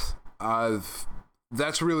not,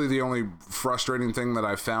 that's really the only frustrating thing that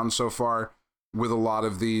I've found so far with a lot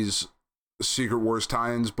of these Secret Wars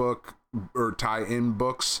tie-in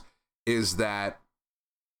books, is that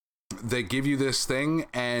they give you this thing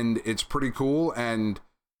and it's pretty cool, and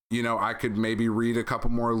you know, I could maybe read a couple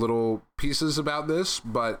more little pieces about this,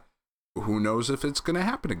 but who knows if it's going to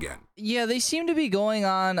happen again. Yeah, they seem to be going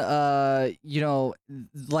on,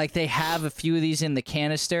 like they have a few of these in the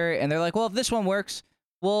canister, and they're like, well, if this one works,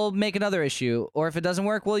 we'll make another issue. Or if it doesn't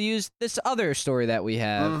work, we'll use this other story that we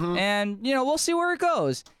have. Mhm. And, we'll see where it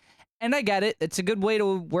goes. And I get it. It's a good way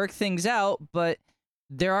to work things out, but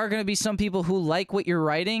there are going to be some people who like what you're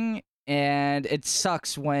writing, and it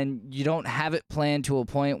sucks when you don't have it planned to a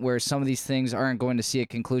point where some of these things aren't going to see a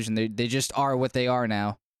conclusion. They just are what they are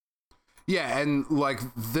now. Yeah, and like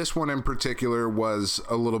this one in particular was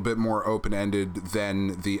a little bit more open-ended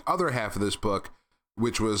than the other half of this book,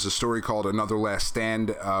 which was a story called Another Last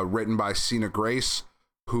Stand, written by Sina Grace,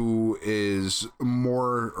 who is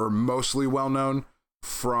more or mostly well-known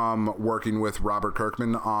from working with Robert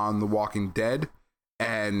Kirkman on The Walking Dead,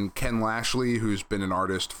 and Ken Lashley, who's been an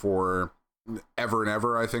artist for ever and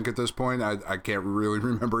ever, I think, at this point. I can't really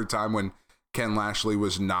remember a time when Ken Lashley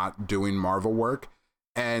was not doing Marvel work.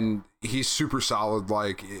 And he's super solid.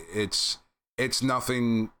 Like, it's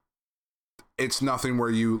nothing where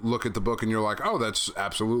you look at the book and you're like, oh, that's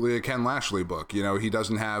absolutely a Ken Lashley book. You know, he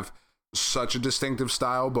doesn't have such a distinctive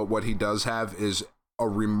style, but what he does have is a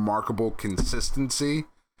remarkable consistency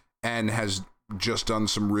and has just done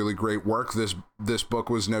some really great work. This book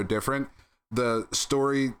was no different. The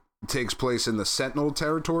story takes place in the Sentinel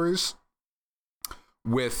territories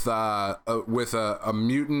with a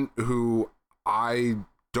mutant who I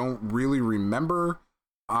don't really remember.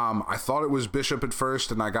 I thought it was Bishop at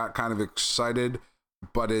first, and I got kind of excited,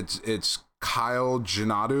 but it's Kyle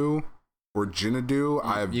Jinadu or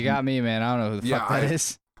Jinadu. You got me, man. I don't know who the fuck that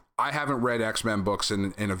is. I haven't read X-Men books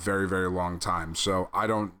in a very, very long time, so I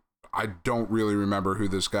don't really remember who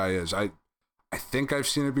this guy is. I think I've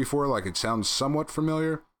seen it before. Like, it sounds somewhat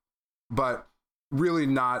familiar, but really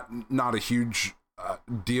not a huge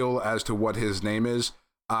deal as to what his name is.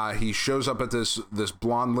 He shows up at this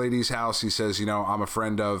blonde lady's house. He says, I'm a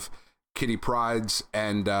friend of Kitty Pryde's,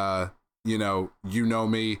 and you know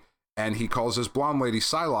me. And he calls this blonde lady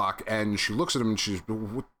Psylocke, and she looks at him and she's,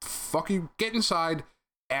 what the fuck, you get inside,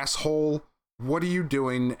 asshole. What are you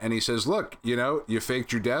doing? And he says, look, you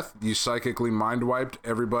faked your death. You psychically mind wiped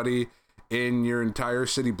everybody in your entire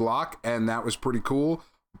city block, and that was pretty cool.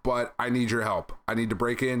 But I need your help. I need to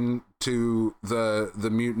break into the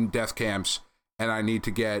mutant death camps, and I need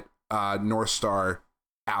to get Northstar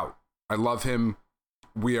out. I love him.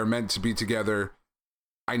 We are meant to be together.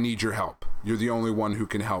 I need your help. You're the only one who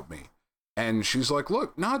can help me. And she's like,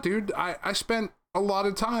 look, nah, dude, I spent a lot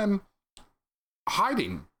of time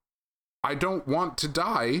hiding. I don't want to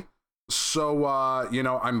die. So,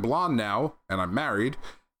 I'm blonde now, and I'm married,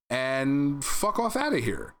 and fuck off out of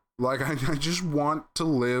here. Like, I just want to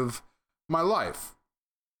live my life.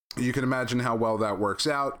 You can imagine how well that works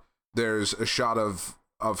out. There's a shot of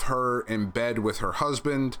her in bed with her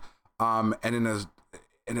husband, and in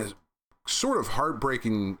a sort of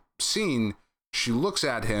heartbreaking scene, she looks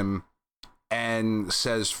at him and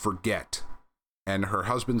says, forget. And her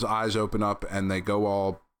husband's eyes open up and they go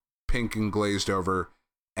all pink and glazed over,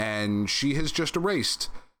 and she has just erased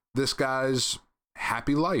this guy's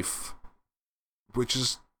happy life, which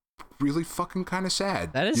is really fucking kind of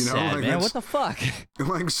sad. That is sad, man. What the fuck?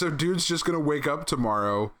 Like, so dude's just gonna wake up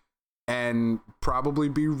tomorrow and probably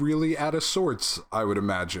be really out of sorts, I would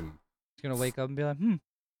imagine. He's gonna wake up and be like,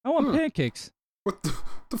 I want pancakes. What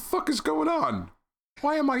the fuck is going on?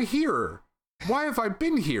 Why am I here? Why have I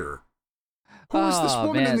been here? Who is this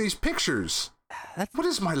woman in these pictures? What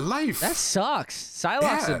is my life? That sucks.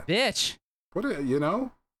 Psylocke's a bitch.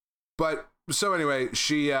 But so anyway,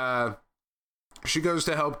 she goes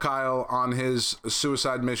to help Kyle on his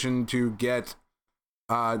suicide mission to get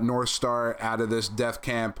Northstar out of this death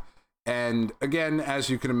camp. And again, as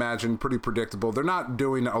you can imagine, pretty predictable. They're not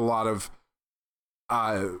doing a lot of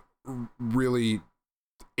really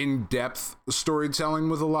in-depth storytelling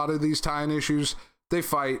with a lot of these tie-in issues. They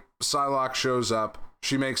fight. Psylocke shows up.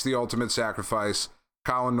 She makes the ultimate sacrifice.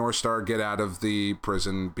 Kyle and Northstar get out of the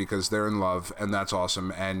prison because they're in love, and that's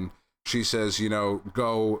awesome. And she says,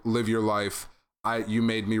 go live your life. You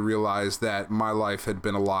made me realize that my life had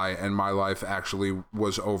been a lie, and my life actually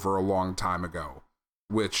was over a long time ago,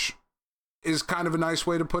 which is kind of a nice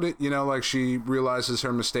way to put it. Like, she realizes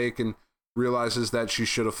her mistake and realizes that she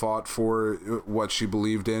should have fought for what she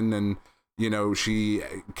believed in, and she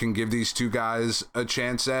can give these two guys a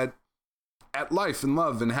chance at life and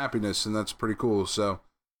love and happiness, and that's pretty cool. So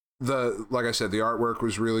like I said, the artwork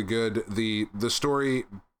was really good. The story,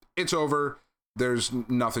 it's over. There's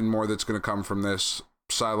nothing more that's going to come from this.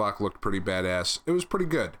 Psylocke looked pretty badass. It was pretty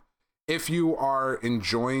good. if you are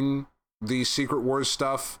enjoying the Secret Wars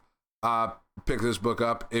stuff, pick this book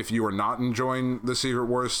up. If you are not enjoying the Secret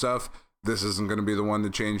Wars stuff, this isn't going to be the one to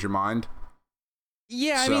change your mind.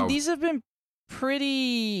 Yeah, I mean, these have been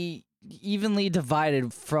pretty evenly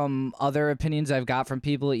divided from other opinions I've got from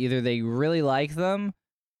people. Either they really like them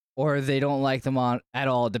or they don't like them at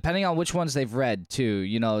all, depending on which ones they've read too.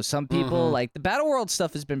 You know, some people like the Battle World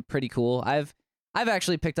stuff has been pretty cool. I've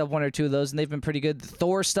actually picked up one or two of those and they've been pretty good. The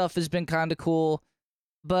Thor stuff has been kind of cool,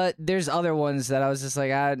 but there's other ones that I was just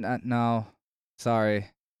like, no, sorry,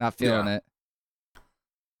 not feeling it.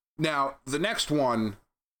 Now, the next one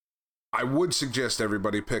I would suggest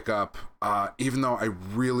everybody pick up, even though I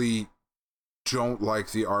really don't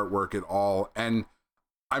like the artwork at all. And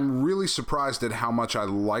I'm really surprised at how much I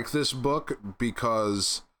like this book,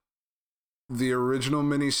 because the original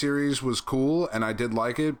miniseries was cool and I did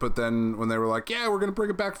like it. But then when they were like, yeah, we're going to bring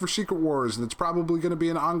it back for Secret Wars and it's probably going to be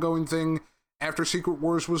an ongoing thing after Secret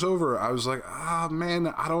Wars was over, I was like,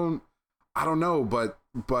 man, I don't know.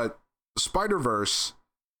 But Spider-Verse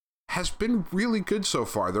has been really good so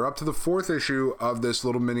far. They're up to the 4th issue of this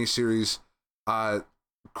little miniseries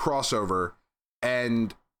crossover,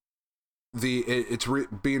 and it's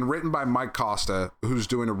being written by Mike Costa, who's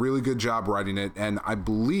doing a really good job writing it, and I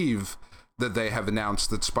believe that they have announced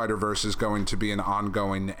that Spider-Verse is going to be an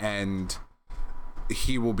ongoing, and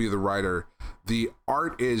he will be the writer. The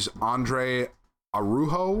art is Andre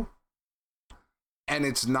Araujo, and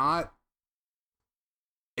it's not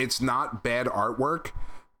bad artwork.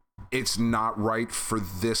 It's not right for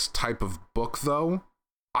this type of book, though.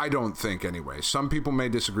 I don't think, anyway. Some people may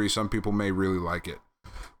disagree. Some people may really like it.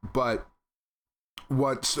 But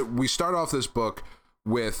we start off this book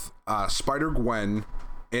with Spider-Gwen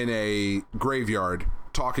in a graveyard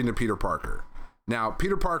talking to Peter Parker. Now,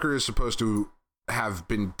 Peter Parker is supposed to have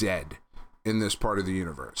been dead in this part of the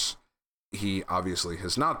universe. He obviously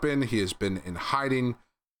has not been. He has been in hiding.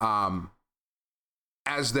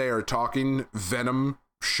 As they are talking, Venom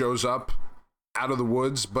shows up out of the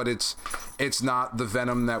woods, but it's not the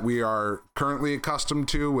Venom that we are currently accustomed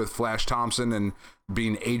to with Flash Thompson and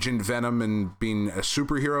being Agent Venom and being a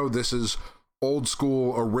superhero. This is old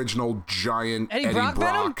school, original, giant Eddie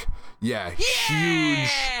Brock. Yeah,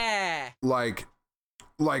 huge. Like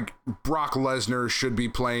Brock Lesnar should be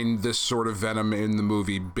playing this sort of Venom in the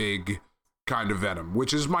movie Big kind of Venom,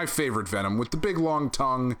 which is my favorite Venom, with the big long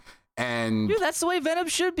tongue. And dude, that's the way Venom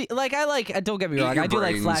should be. Like, don't get me wrong, I do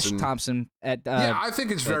like Flash Thompson yeah, I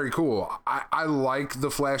think it's very cool. I like the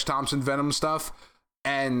Flash Thompson Venom stuff.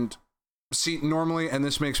 And see, normally, and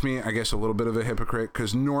this makes me, I guess, a little bit of a hypocrite,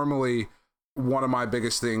 because normally one of my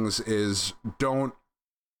biggest things is don't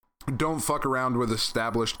fuck around with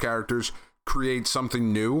established characters, create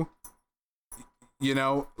something new. You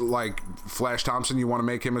know, like Flash Thompson, you want to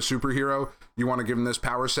make him a superhero, you want to give him this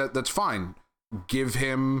power set, that's fine. Give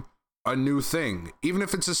him a new thing, even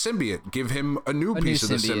if it's a symbiote. Give him a new piece of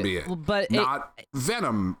the symbiote, but not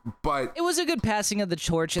Venom. But it was a good passing of the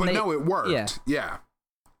torch. And no, it worked. Yeah,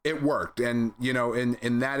 it worked. And you know,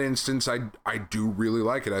 in that instance, I do really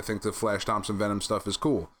like it. I think the Flash Thompson Venom stuff is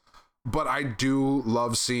cool, but I do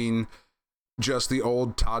love seeing just the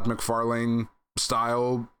old Todd McFarlane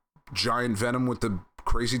style giant Venom with the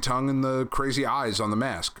crazy tongue and the crazy eyes on the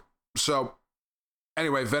mask. So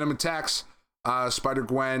anyway, Venom attacks.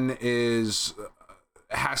 Spider-Gwen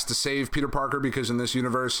has to save Peter Parker, because in this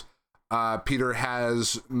universe, Peter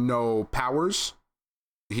has no powers.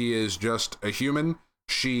 He is just a human.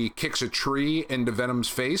 She kicks a tree into Venom's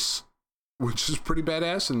face, which is pretty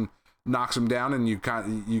badass, and knocks him down, and you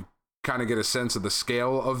kind of get a sense of the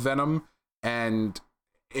scale of Venom. And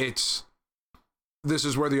this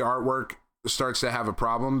is where the artwork starts to have a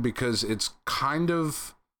problem, because it's kind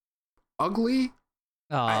of ugly.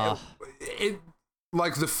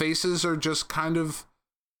 Like the faces are just kind of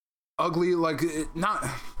ugly. Like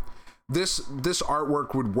this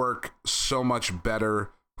artwork would work so much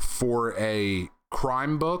better for a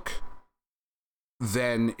crime book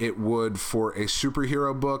than it would for a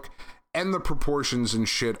superhero book, and the proportions and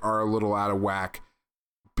shit are a little out of whack,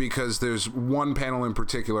 because there's one panel in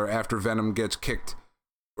particular after Venom gets kicked,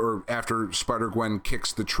 or after Spider-Gwen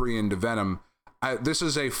kicks the tree into Venom. This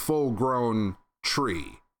is a full-grown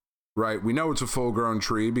tree, right? We know it's a full-grown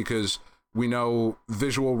tree because we know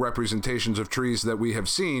visual representations of trees that we have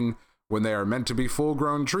seen. When they are meant to be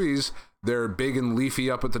full-grown trees, they're big and leafy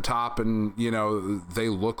up at the top, and you know, they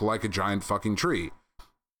look like a giant fucking tree.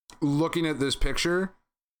 Looking at this picture,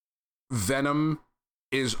 Venom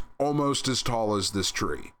is almost as tall as this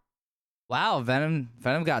tree. Wow, Venom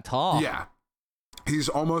got tall. Yeah. He's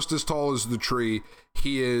almost as tall as the tree.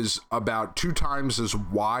 He is about 2 times as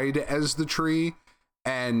wide as the tree,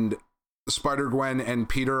 and Spider-Gwen and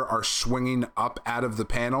Peter are swinging up out of the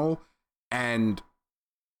panel, and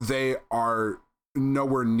they are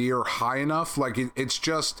nowhere near high enough. Like it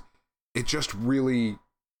just really,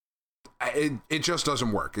 it just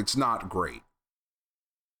doesn't work. It's not great.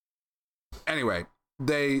 Anyway,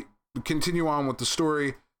 they continue on with the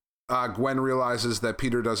story. Gwen realizes that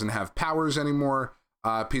Peter doesn't have powers anymore.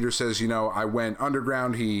 Peter says, I went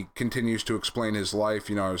underground. He continues to explain his life.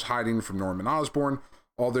 I was hiding from Norman Osborn,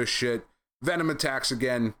 all this shit. Venom attacks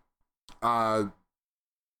again. And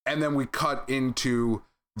then we cut into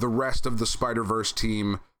the rest of the Spider-Verse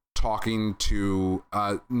team talking to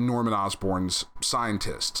Norman Osborn's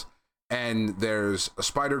scientists. And there's a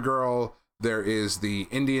Spider-Girl. There is the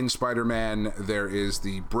Indian Spider-Man. There is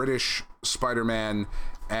the British Spider-Man.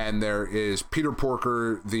 And there is Peter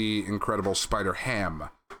Porker, the Incredible Spider-Ham,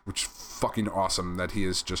 which is fucking awesome that he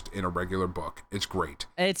is just in a regular book. It's great.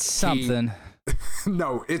 It's something.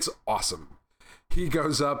 No, it's awesome. He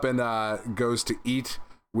goes up and goes to eat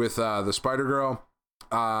with the Spider-Girl.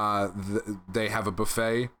 They have a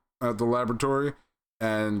buffet at the laboratory,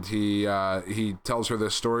 and he tells her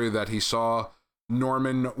this story that he saw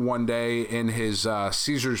Norman one day in his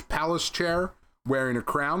Caesar's Palace chair wearing a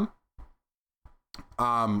crown.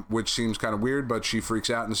 Which seems kind of weird, but she freaks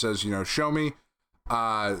out and says, show me.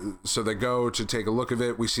 So they go to take a look at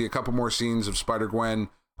it. We see a couple more scenes of Spider-Gwen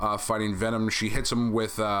fighting Venom. She hits him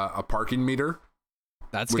with a parking meter.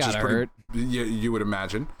 That's gotta hurt. You would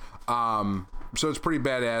imagine. So it's pretty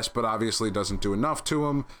badass, but obviously doesn't do enough to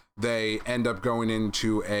him. They end up going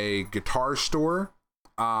into a guitar store,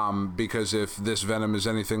 because if this Venom is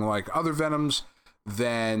anything like other Venoms,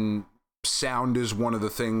 then sound is one of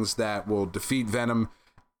the things that will defeat Venom.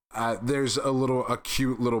 There's a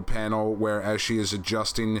cute little panel where, as she is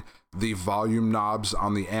adjusting the volume knobs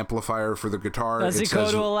on the amplifier for the guitar, does it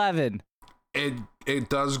go to 11? It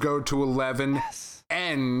does go to 11. Yes.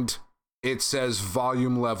 And it says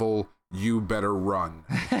volume level, you better run,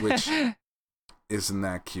 which isn't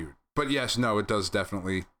that cute. But yes, no, it does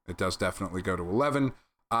definitely go to 11.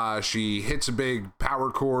 She hits a big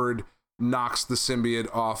power cord, knocks the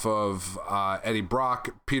symbiote off of Eddie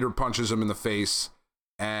Brock. Peter punches him in the face,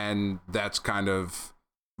 and that's kind of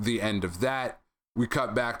the end of that. We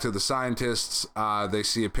cut back to the scientists. They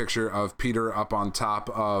see a picture of Peter up on top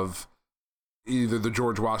of either the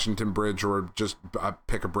George Washington Bridge or just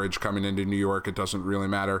pick a bridge coming into New York. It doesn't really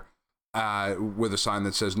matter. With a sign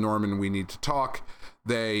that says, Norman, we need to talk.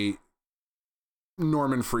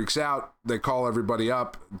 Norman freaks out. They call everybody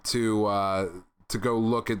up to go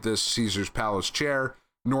look at this Caesar's Palace chair.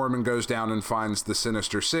 Norman goes down and finds the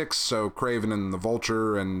Sinister Six, so Kraven and the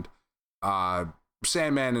Vulture and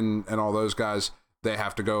Sandman and all those guys. They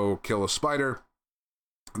have to go kill a spider.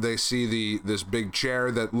 They see this big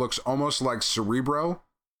chair that looks almost like Cerebro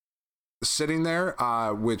sitting there,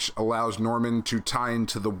 which allows Norman to tie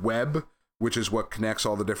into the web, which is what connects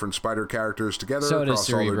all the different spider characters together. So does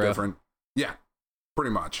across all their Cerebro. different, yeah,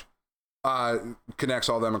 pretty much. Connects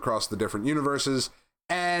all them across the different universes.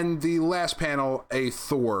 And the last panel, a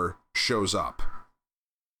Thor shows up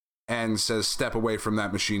and says, step away from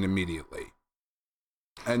that machine immediately.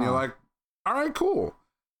 And you're like, all right, cool.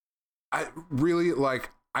 I really like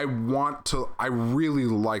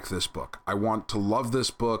this book. I want to love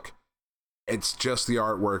this book. It's just the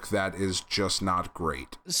artwork that is just not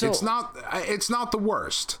great. So, it's not the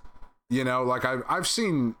worst. Like I've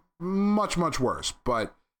seen much, much worse,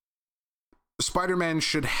 but Spider-Man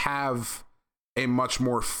should have a much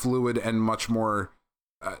more fluid and much more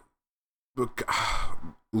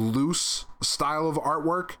loose style of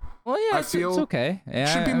artwork. Well, yeah, I feel it's okay. Yeah,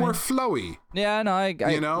 should be more flowy. Yeah, no,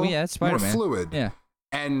 yeah, it's Spider-Man. More fluid. Yeah.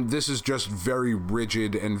 And this is just very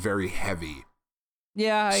rigid and very heavy.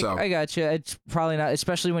 Yeah, I got you. It's probably not,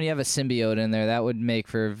 especially when you have a symbiote in there. That would make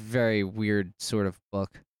for a very weird sort of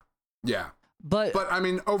book. Yeah. But I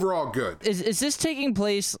mean, overall, good. Is this taking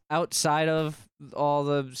place outside of all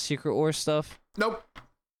the Secret Wars stuff? Nope.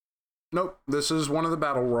 This is one of the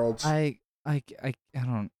battle worlds. I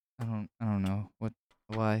don't know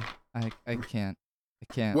why I can't.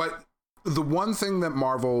 What the one thing that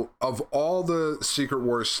Marvel, of all the Secret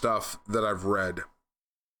Wars stuff that I've read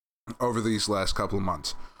over these last couple of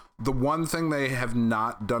months, the one thing they have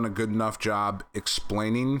not done a good enough job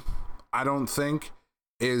explaining, I don't think,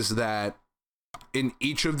 is that in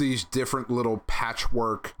each of these different little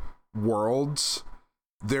patchwork worlds,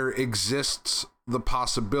 there exists the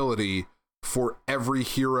possibility for every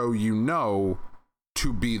hero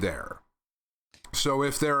to be there. So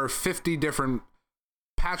if there are 50 different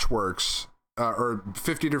patchworks or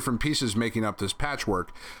 50 different pieces making up this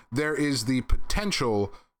patchwork, there is the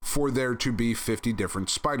potential for there to be 50 different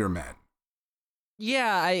Spider-Man.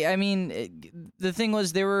 Yeah, I mean, the thing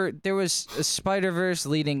was there was a Spider-Verse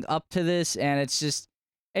leading up to this, and it's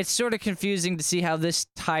sort of confusing to see how this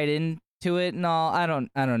tied into it and all. I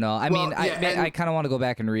don't know. I mean, I kind of want to go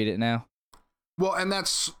back and read it now. Well, and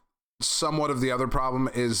that's somewhat of the other problem,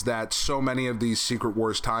 is that so many of these Secret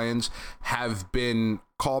Wars tie-ins have been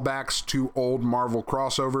callbacks to old Marvel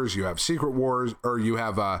crossovers. You have Secret Wars, or you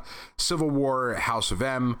have Civil War, House of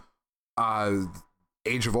M,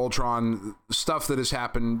 Age of Ultron, stuff that has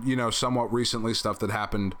happened, somewhat recently, stuff that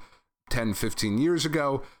happened 10, 15 years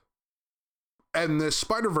ago. And this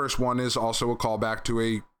Spider-Verse one is also a callback to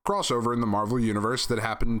a crossover in the Marvel Universe that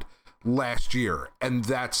happened last year.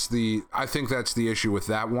 And I think that's the issue with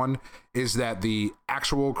that one, is that the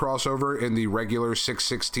actual crossover in the regular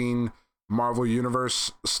 616 Marvel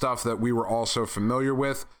Universe stuff that we were also familiar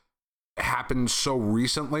with happened so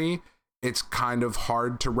recently, it's kind of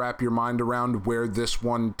hard to wrap your mind around where this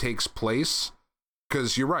one takes place.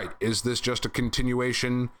 Because you're right, is this just a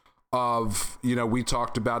continuation of, we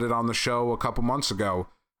talked about it on the show a couple months ago,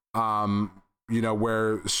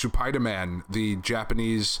 where Spider-Man, the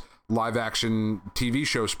Japanese live-action TV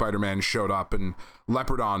show Spider-Man, showed up, and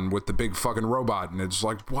Leopardon with the big fucking robot, and it's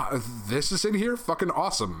like, what? This is in here? Fucking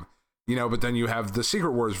awesome. But then you have the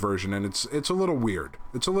Secret Wars version, and it's a little weird.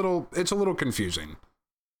 It's a little confusing.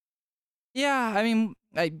 Yeah, I mean,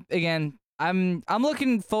 I'm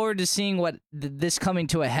looking forward to seeing what this coming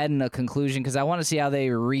to a head and a conclusion, because I want to see how they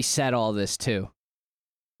reset all this too.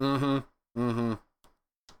 I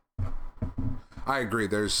agree.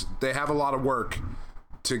 They have a lot of work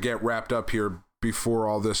to get wrapped up here before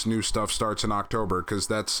all this new stuff starts in October, because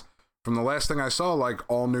that's, from the last thing I saw, like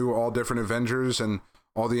all different Avengers and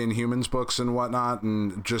all the Inhumans books and whatnot,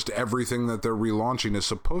 and just everything that they're relaunching is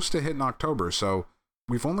supposed to hit in October. So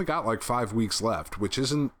we've only got like 5 weeks left, which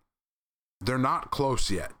isn't, they're not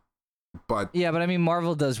close yet. But yeah, but I mean,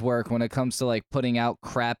 Marvel does work when it comes to like putting out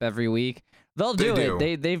crap every week. They'll do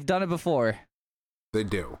it. They've done it before. They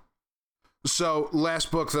do. So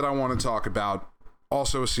last book that I want to talk about,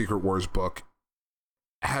 also a Secret Wars book,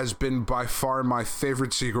 has been by far my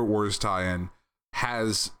favorite Secret Wars tie-in,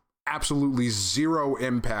 has absolutely zero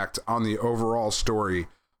impact on the overall story,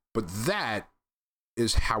 but that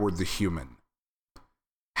is Howard the Human.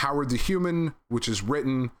 Howard the Human, which is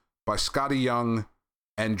written by Scotty Young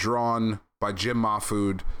and drawn by Jim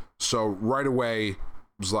Mahfood. So right away, I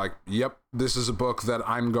was like, yep, this is a book that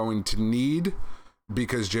I'm going to need,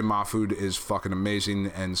 because Jim Mahfood is fucking amazing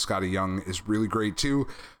and Scotty Young is really great too.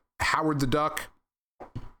 Howard the Duck,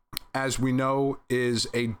 as we know, is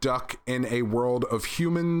a duck in a world of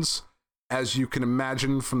humans. As you can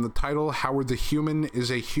imagine from the title, Howard the Human is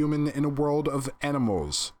a human in a world of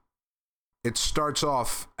animals. It starts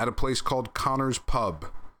off at a place called Connor's Pub,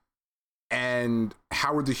 and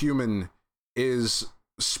Howard the Human is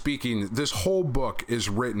speaking. This whole book is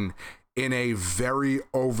written in a very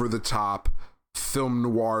over-the-top film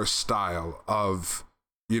noir style of,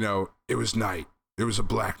 it was night. It was a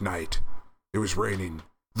black night. It was raining.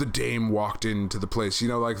 The dame walked into the place,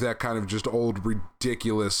 like that kind of just old,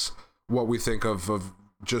 ridiculous, what we think of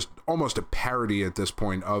just almost a parody at this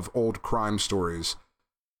point of old crime stories.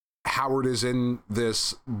 Howard is in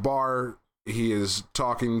this bar. He is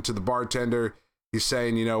talking to the bartender. He's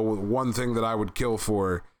saying, one thing that I would kill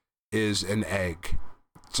for is an egg.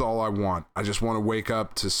 That's all I want. I just want to wake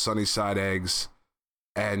up to Sunnyside eggs.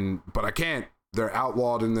 But I can't. They're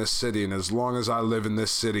outlawed in this city, and as long as I live in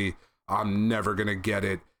this city, I'm never going to get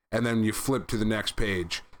it. And then you flip to the next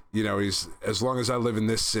page. He's, as long as I live in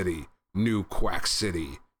this city, New Quack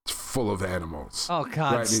City. It's full of animals. Oh,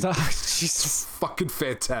 God, right? stop. It's fucking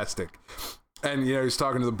fantastic. And, he's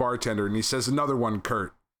talking to the bartender, and he says, another one,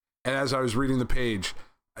 Kurt. And as I was reading the page,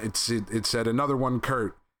 it said, another one,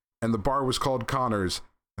 Kurt. And the bar was called Connor's.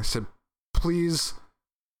 I said, please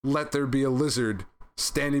let there be a lizard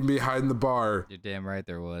standing behind the bar. You're damn right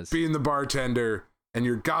there was. Being the bartender. And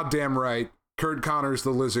you're goddamn right. Kurt Connor's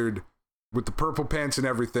the lizard with the purple pants and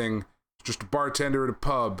everything. Just a bartender at a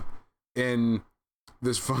pub in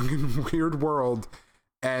this fucking weird world.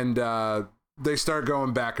 And they start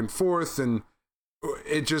going back and forth, and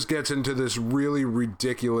it just gets into this really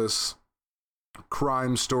ridiculous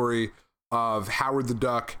crime story of Howard the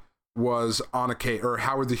Duck was on a case, or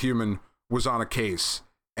Howard the Human was on a case,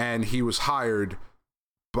 and he was hired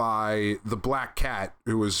by the Black Cat,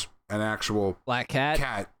 who was an actual Black Cat?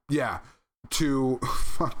 Cat, yeah, to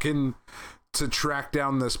track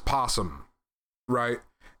down this possum, right?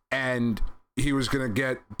 And he was going to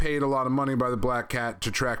get paid a lot of money by the Black Cat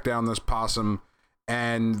to track down this possum.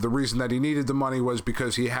 And the reason that he needed the money was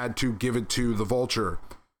because he had to give it to the Vulture,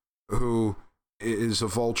 who is a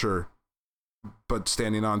vulture, but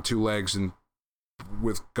standing on two legs and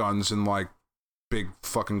with guns and like big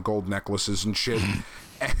fucking gold necklaces and shit.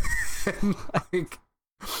 And like,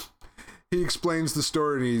 he explains the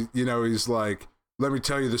story. And he's like, let me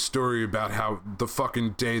tell you the story about how the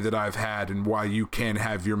fucking day that I've had and why you can't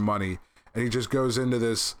have your money. And he just goes into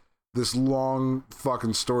this long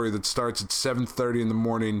fucking story that starts at 7:30 in the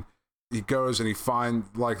morning. He goes and he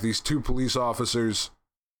finds like these two police officers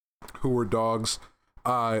who were dogs,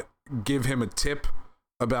 give him a tip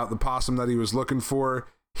about the possum that he was looking for.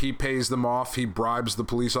 He pays them off. He bribes the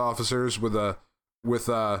police officers with a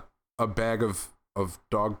bag of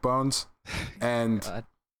dog bones. And God.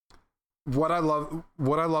 what I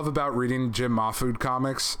love about reading Jim Mahfood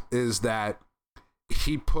comics is that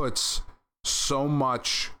he puts so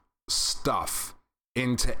much stuff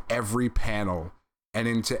into every panel and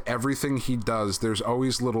into everything he does. There's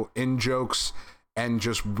always little in-jokes and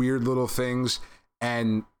just weird little things.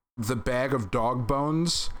 And the bag of dog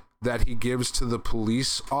bones that he gives to the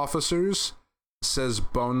police officers says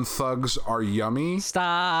Bone Thugs are yummy.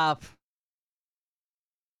 Stop.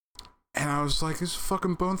 And I was like, this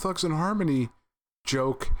fucking Bone Thugs and Harmony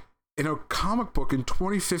joke in a comic book in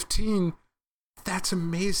 2015. That's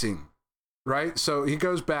amazing. Right? So he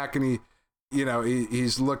goes back and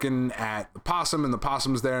he's looking at the possum, and the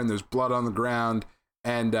possum's there, and there's blood on the ground.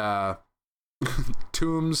 And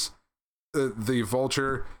Toombs, the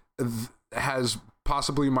Vulture, has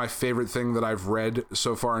possibly my favorite thing that I've read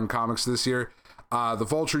so far in comics this year. The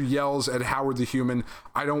Vulture yells at Howard the Human,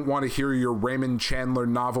 I don't want to hear your Raymond Chandler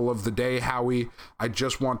novel of the day, Howie. I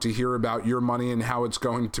just want to hear about your money and how it's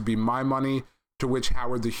going to be my money. To which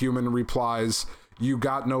Howard the Human replies, you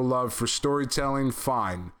got no love for storytelling?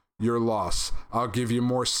 Fine. Your loss. I'll give you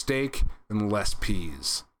more steak and less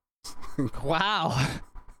peas. Wow.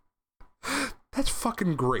 That's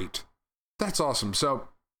fucking great. That's awesome. So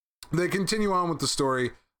they continue on with the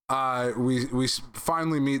story. We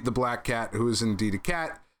finally meet the Black Cat, who is indeed a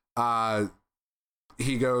cat.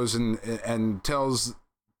 He goes and tells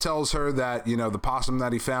her that, the possum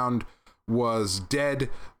that he found was dead.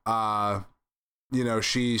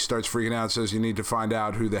 She starts freaking out, says, you need to find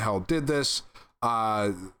out who the hell did this.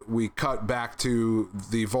 We cut back to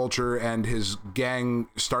the Vulture and his gang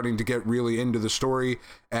starting to get really into the story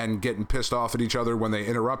and getting pissed off at each other when they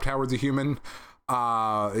interrupt Howard the Human.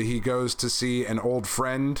 He goes to see an old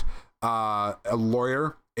friend, a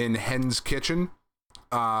lawyer in Hen's Kitchen,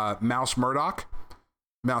 Mouse Murdoch.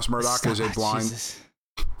 Mouse Murdoch is a blind... Jesus.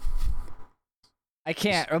 I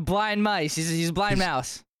can't. A blind mice. He's a blind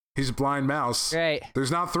mouse. He's a blind mouse. Right.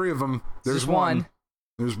 There's not three of them. There's one.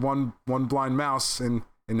 There's one blind mouse in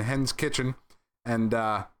Hen's Kitchen, and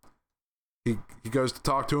he goes to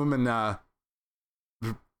talk to him, and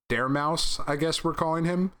Dare Mouse, I guess we're calling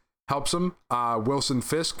him, helps him. Wilson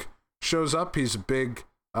Fisk shows up. He's a big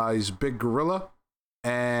gorilla,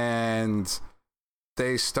 and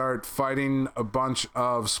they start fighting a bunch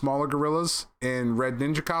of smaller gorillas in red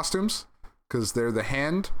ninja costumes because they're the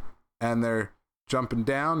Hand, and they're jumping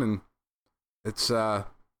down, and it's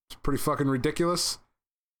pretty fucking ridiculous.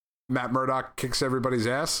 Matt Murdock kicks everybody's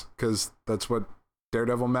ass because that's what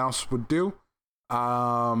Daredevil Mouse would do. He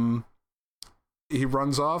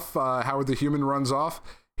runs off. Howard the Human runs off.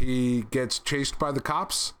 He gets chased by the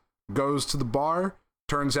cops, goes to the bar.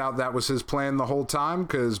 Turns out that was his plan the whole time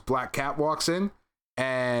because Black Cat walks in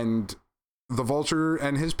and the Vulture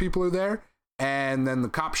and his people are there. And then the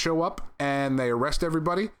cops show up and they arrest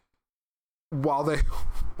everybody. While they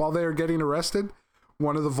are getting arrested,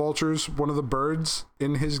 one of the vultures, one of the birds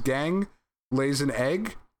in his gang, lays an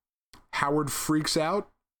egg. Howard freaks out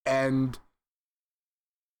and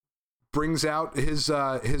brings out his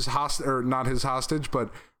hostage, or not his hostage,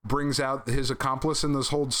 but brings out his accomplice in this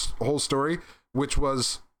whole story, which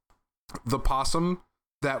was the possum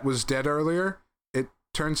that was dead earlier. It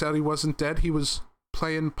turns out he wasn't dead. He was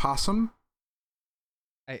playing possum.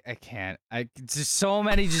 I can't. Just so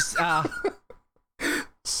many. Just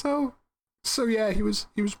So yeah, he was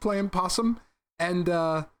playing possum, and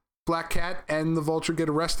Black Cat and the Vulture get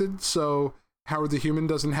arrested, so Howard the Human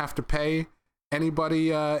doesn't have to pay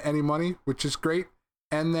anybody any money, which is great.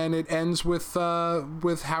 And then it ends with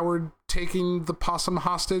Howard taking the possum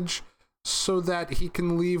hostage so that he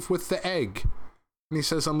can leave with the egg. And he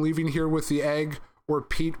says, I'm leaving here with the egg, or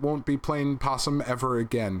Pete won't be playing possum ever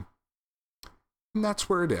again. And that's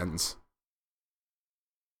where it ends.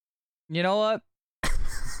 You know what?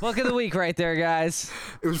 Book of the week right there, guys.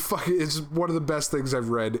 It's one of the best things I've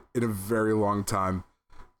read in a very long time.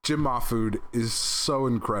 Jim Mahfood is so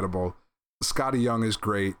incredible. Scotty Young is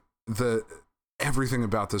great. Everything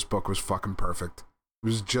about this book was fucking perfect. It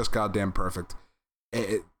was just goddamn perfect.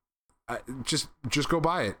 Just go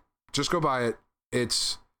buy it. Just go buy it.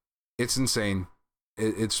 It's insane.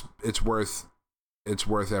 It's worth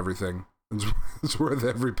everything. It's worth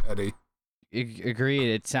every penny. Agreed.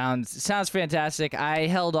 It sounds fantastic. I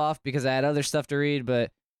held off because I had other stuff to read,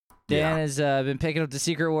 but Dan has been picking up the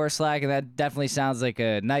Secret War slack, and that definitely sounds like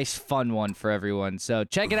a nice, fun one for everyone. So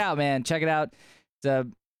check it out, man. Check it out.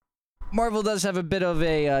 Marvel does have a bit of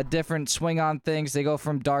a different swing on things. They go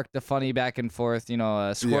from dark to funny back and forth.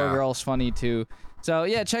 Squirrel Girl's funny too. So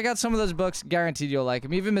yeah, check out some of those books. Guaranteed you'll like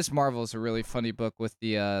them. Even Miss Marvel is a really funny book with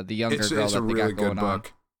the younger girl that they got going on.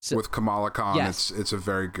 With Kamala Khan. Yes. It's a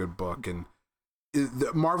very good book, and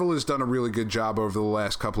Marvel has done a really good job over the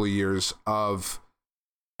last couple of years of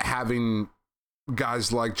having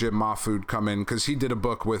guys like Jim Mahfood come in, because he did a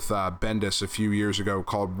book with Bendis a few years ago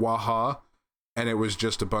called Waha, and it was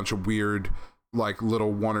just a bunch of weird, like,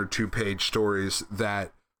 little 1 or 2 page stories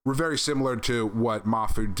that were very similar to what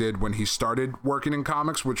Mahfood did when he started working in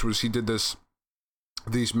comics, which was he did these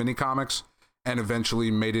mini comics and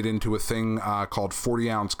eventually made it into a thing called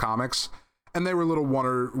 40 Ounce Comics. And they were little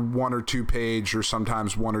 1 or 2 page or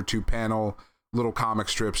sometimes 1 or 2 panel little comic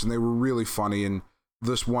strips, and they were really funny. And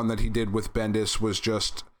this one that he did with Bendis was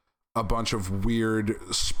just a bunch of weird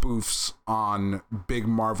spoofs on big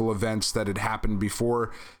Marvel events that had happened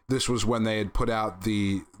before. This was when they had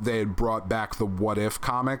brought back the What If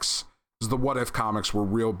comics. The What If comics were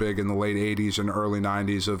real big in the late 80s and early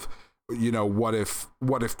 90s of, what if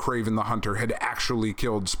Kraven the Hunter had actually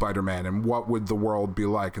killed Spider-Man, and what would the world be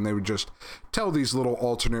like? And they would just tell these little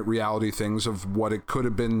alternate reality things of what it could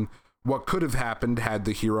have been, what could have happened had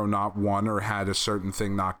the hero not won or had a certain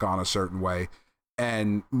thing not gone a certain way.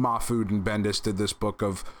 And Mahfood and Bendis did this book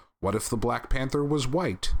of what if the Black Panther was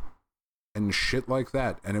white and shit like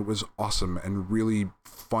that. And it was awesome and really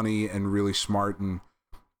funny and really smart. And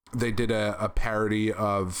they did a parody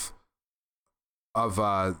of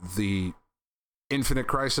the Infinite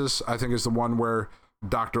Crisis, I think is the one where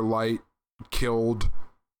Dr. Light killed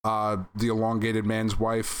the elongated man's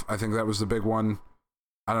wife. I think that was the big one.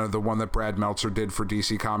 I don't know, the one that Brad Meltzer did for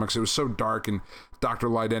DC Comics. It was so dark, and Dr.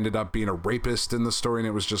 Light ended up being a rapist in the story, and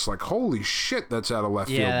it was just like, holy shit, that's out of left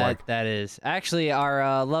field. Yeah, that is. Actually,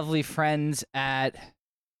 our lovely friends at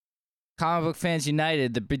Comic Book Fans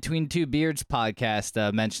United, the Between Two Beards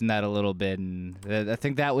podcast, mentioned that a little bit, and I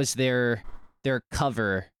think that was their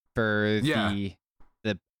cover for the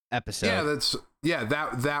episode.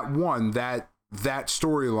 That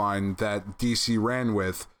storyline that DC ran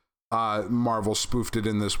with. Marvel spoofed it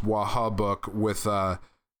in this Waha book with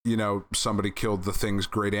somebody killed the Thing's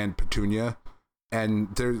great aunt Petunia,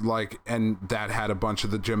 and that had a bunch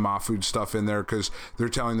of the Jim Mahfood stuff in there, because they're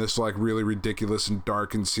telling this like really ridiculous and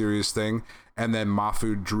dark and serious thing, and then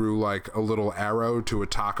Mahfood drew like a little arrow to a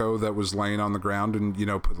taco that was laying on the ground, and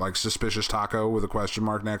put like suspicious taco with a question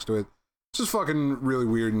mark next to it. This is fucking really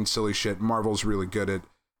weird and silly shit. Marvel's really good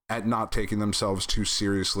at not taking themselves too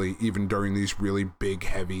seriously, even during these really big,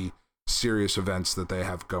 heavy, serious events that they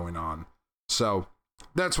have going on. So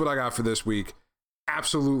that's what I got for this week.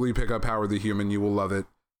 Absolutely pick up Howard the Human. You will love it.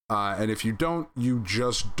 And if you don't, you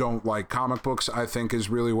just don't like comic books, I think is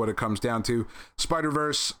really what it comes down to.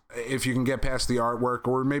 Spider-Verse, if you can get past the artwork,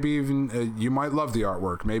 or maybe even you might love the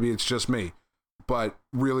artwork. Maybe it's just me. But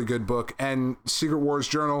really good book. And Secret Wars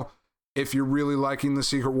Journal, if you're really liking the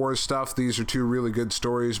Secret Wars stuff, these are 2 really good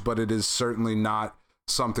stories, but it is certainly not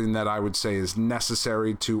something that I would say is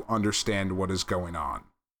necessary to understand what is going on.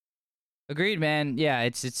 Agreed, man. Yeah,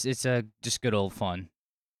 it's just good old fun.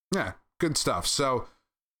 Yeah, good stuff. So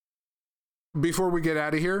before we get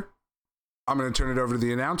out of here, I'm going to turn it over to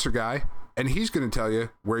the announcer guy, and he's going to tell you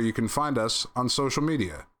where you can find us on social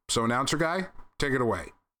media. So announcer guy, take it away.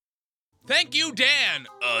 Thank you, Dan!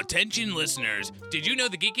 Attention listeners, did you know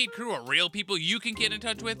the Geekade crew are real people you can get in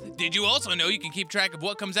touch with? Did you also know you can keep track of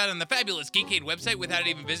what comes out on the fabulous Geekade website without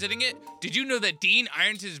even visiting it? Did you know that Dean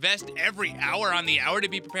irons his vest every hour on the hour to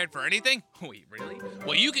be prepared for anything? Wait, really?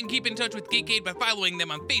 Well, you can keep in touch with Geekade by following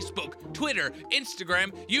them on Facebook, Twitter,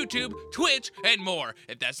 Instagram, YouTube, Twitch, and more.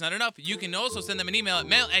 If that's not enough, you can also send them an email at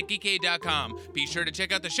mail@geekade.com. Be sure to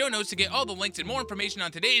check out the show notes to get all the links and more information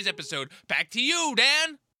on today's episode. Back to you,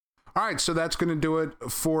 Dan! All right, so that's going to do it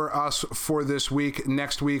for us for this week.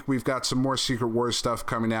 Next week, we've got some more Secret Wars stuff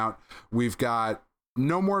coming out. We've got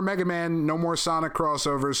no more Mega Man, no more Sonic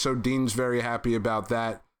crossovers, so Dean's very happy about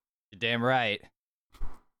that. You're damn right.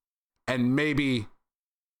 And maybe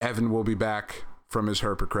Evan will be back from his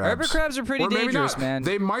herpecrabs. Herpecrabs are pretty Or maybe dangerous, not. man.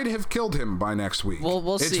 They might have killed him by next week.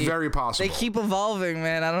 We'll see. It's very possible. They keep evolving,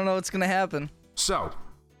 man. I don't know what's going to happen. So,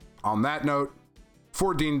 on that note,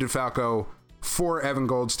 for Dean DeFalco, for Evan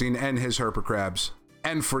Goldstein and his herpecrabs,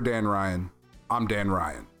 and for Dan Ryan, I'm Dan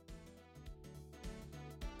Ryan.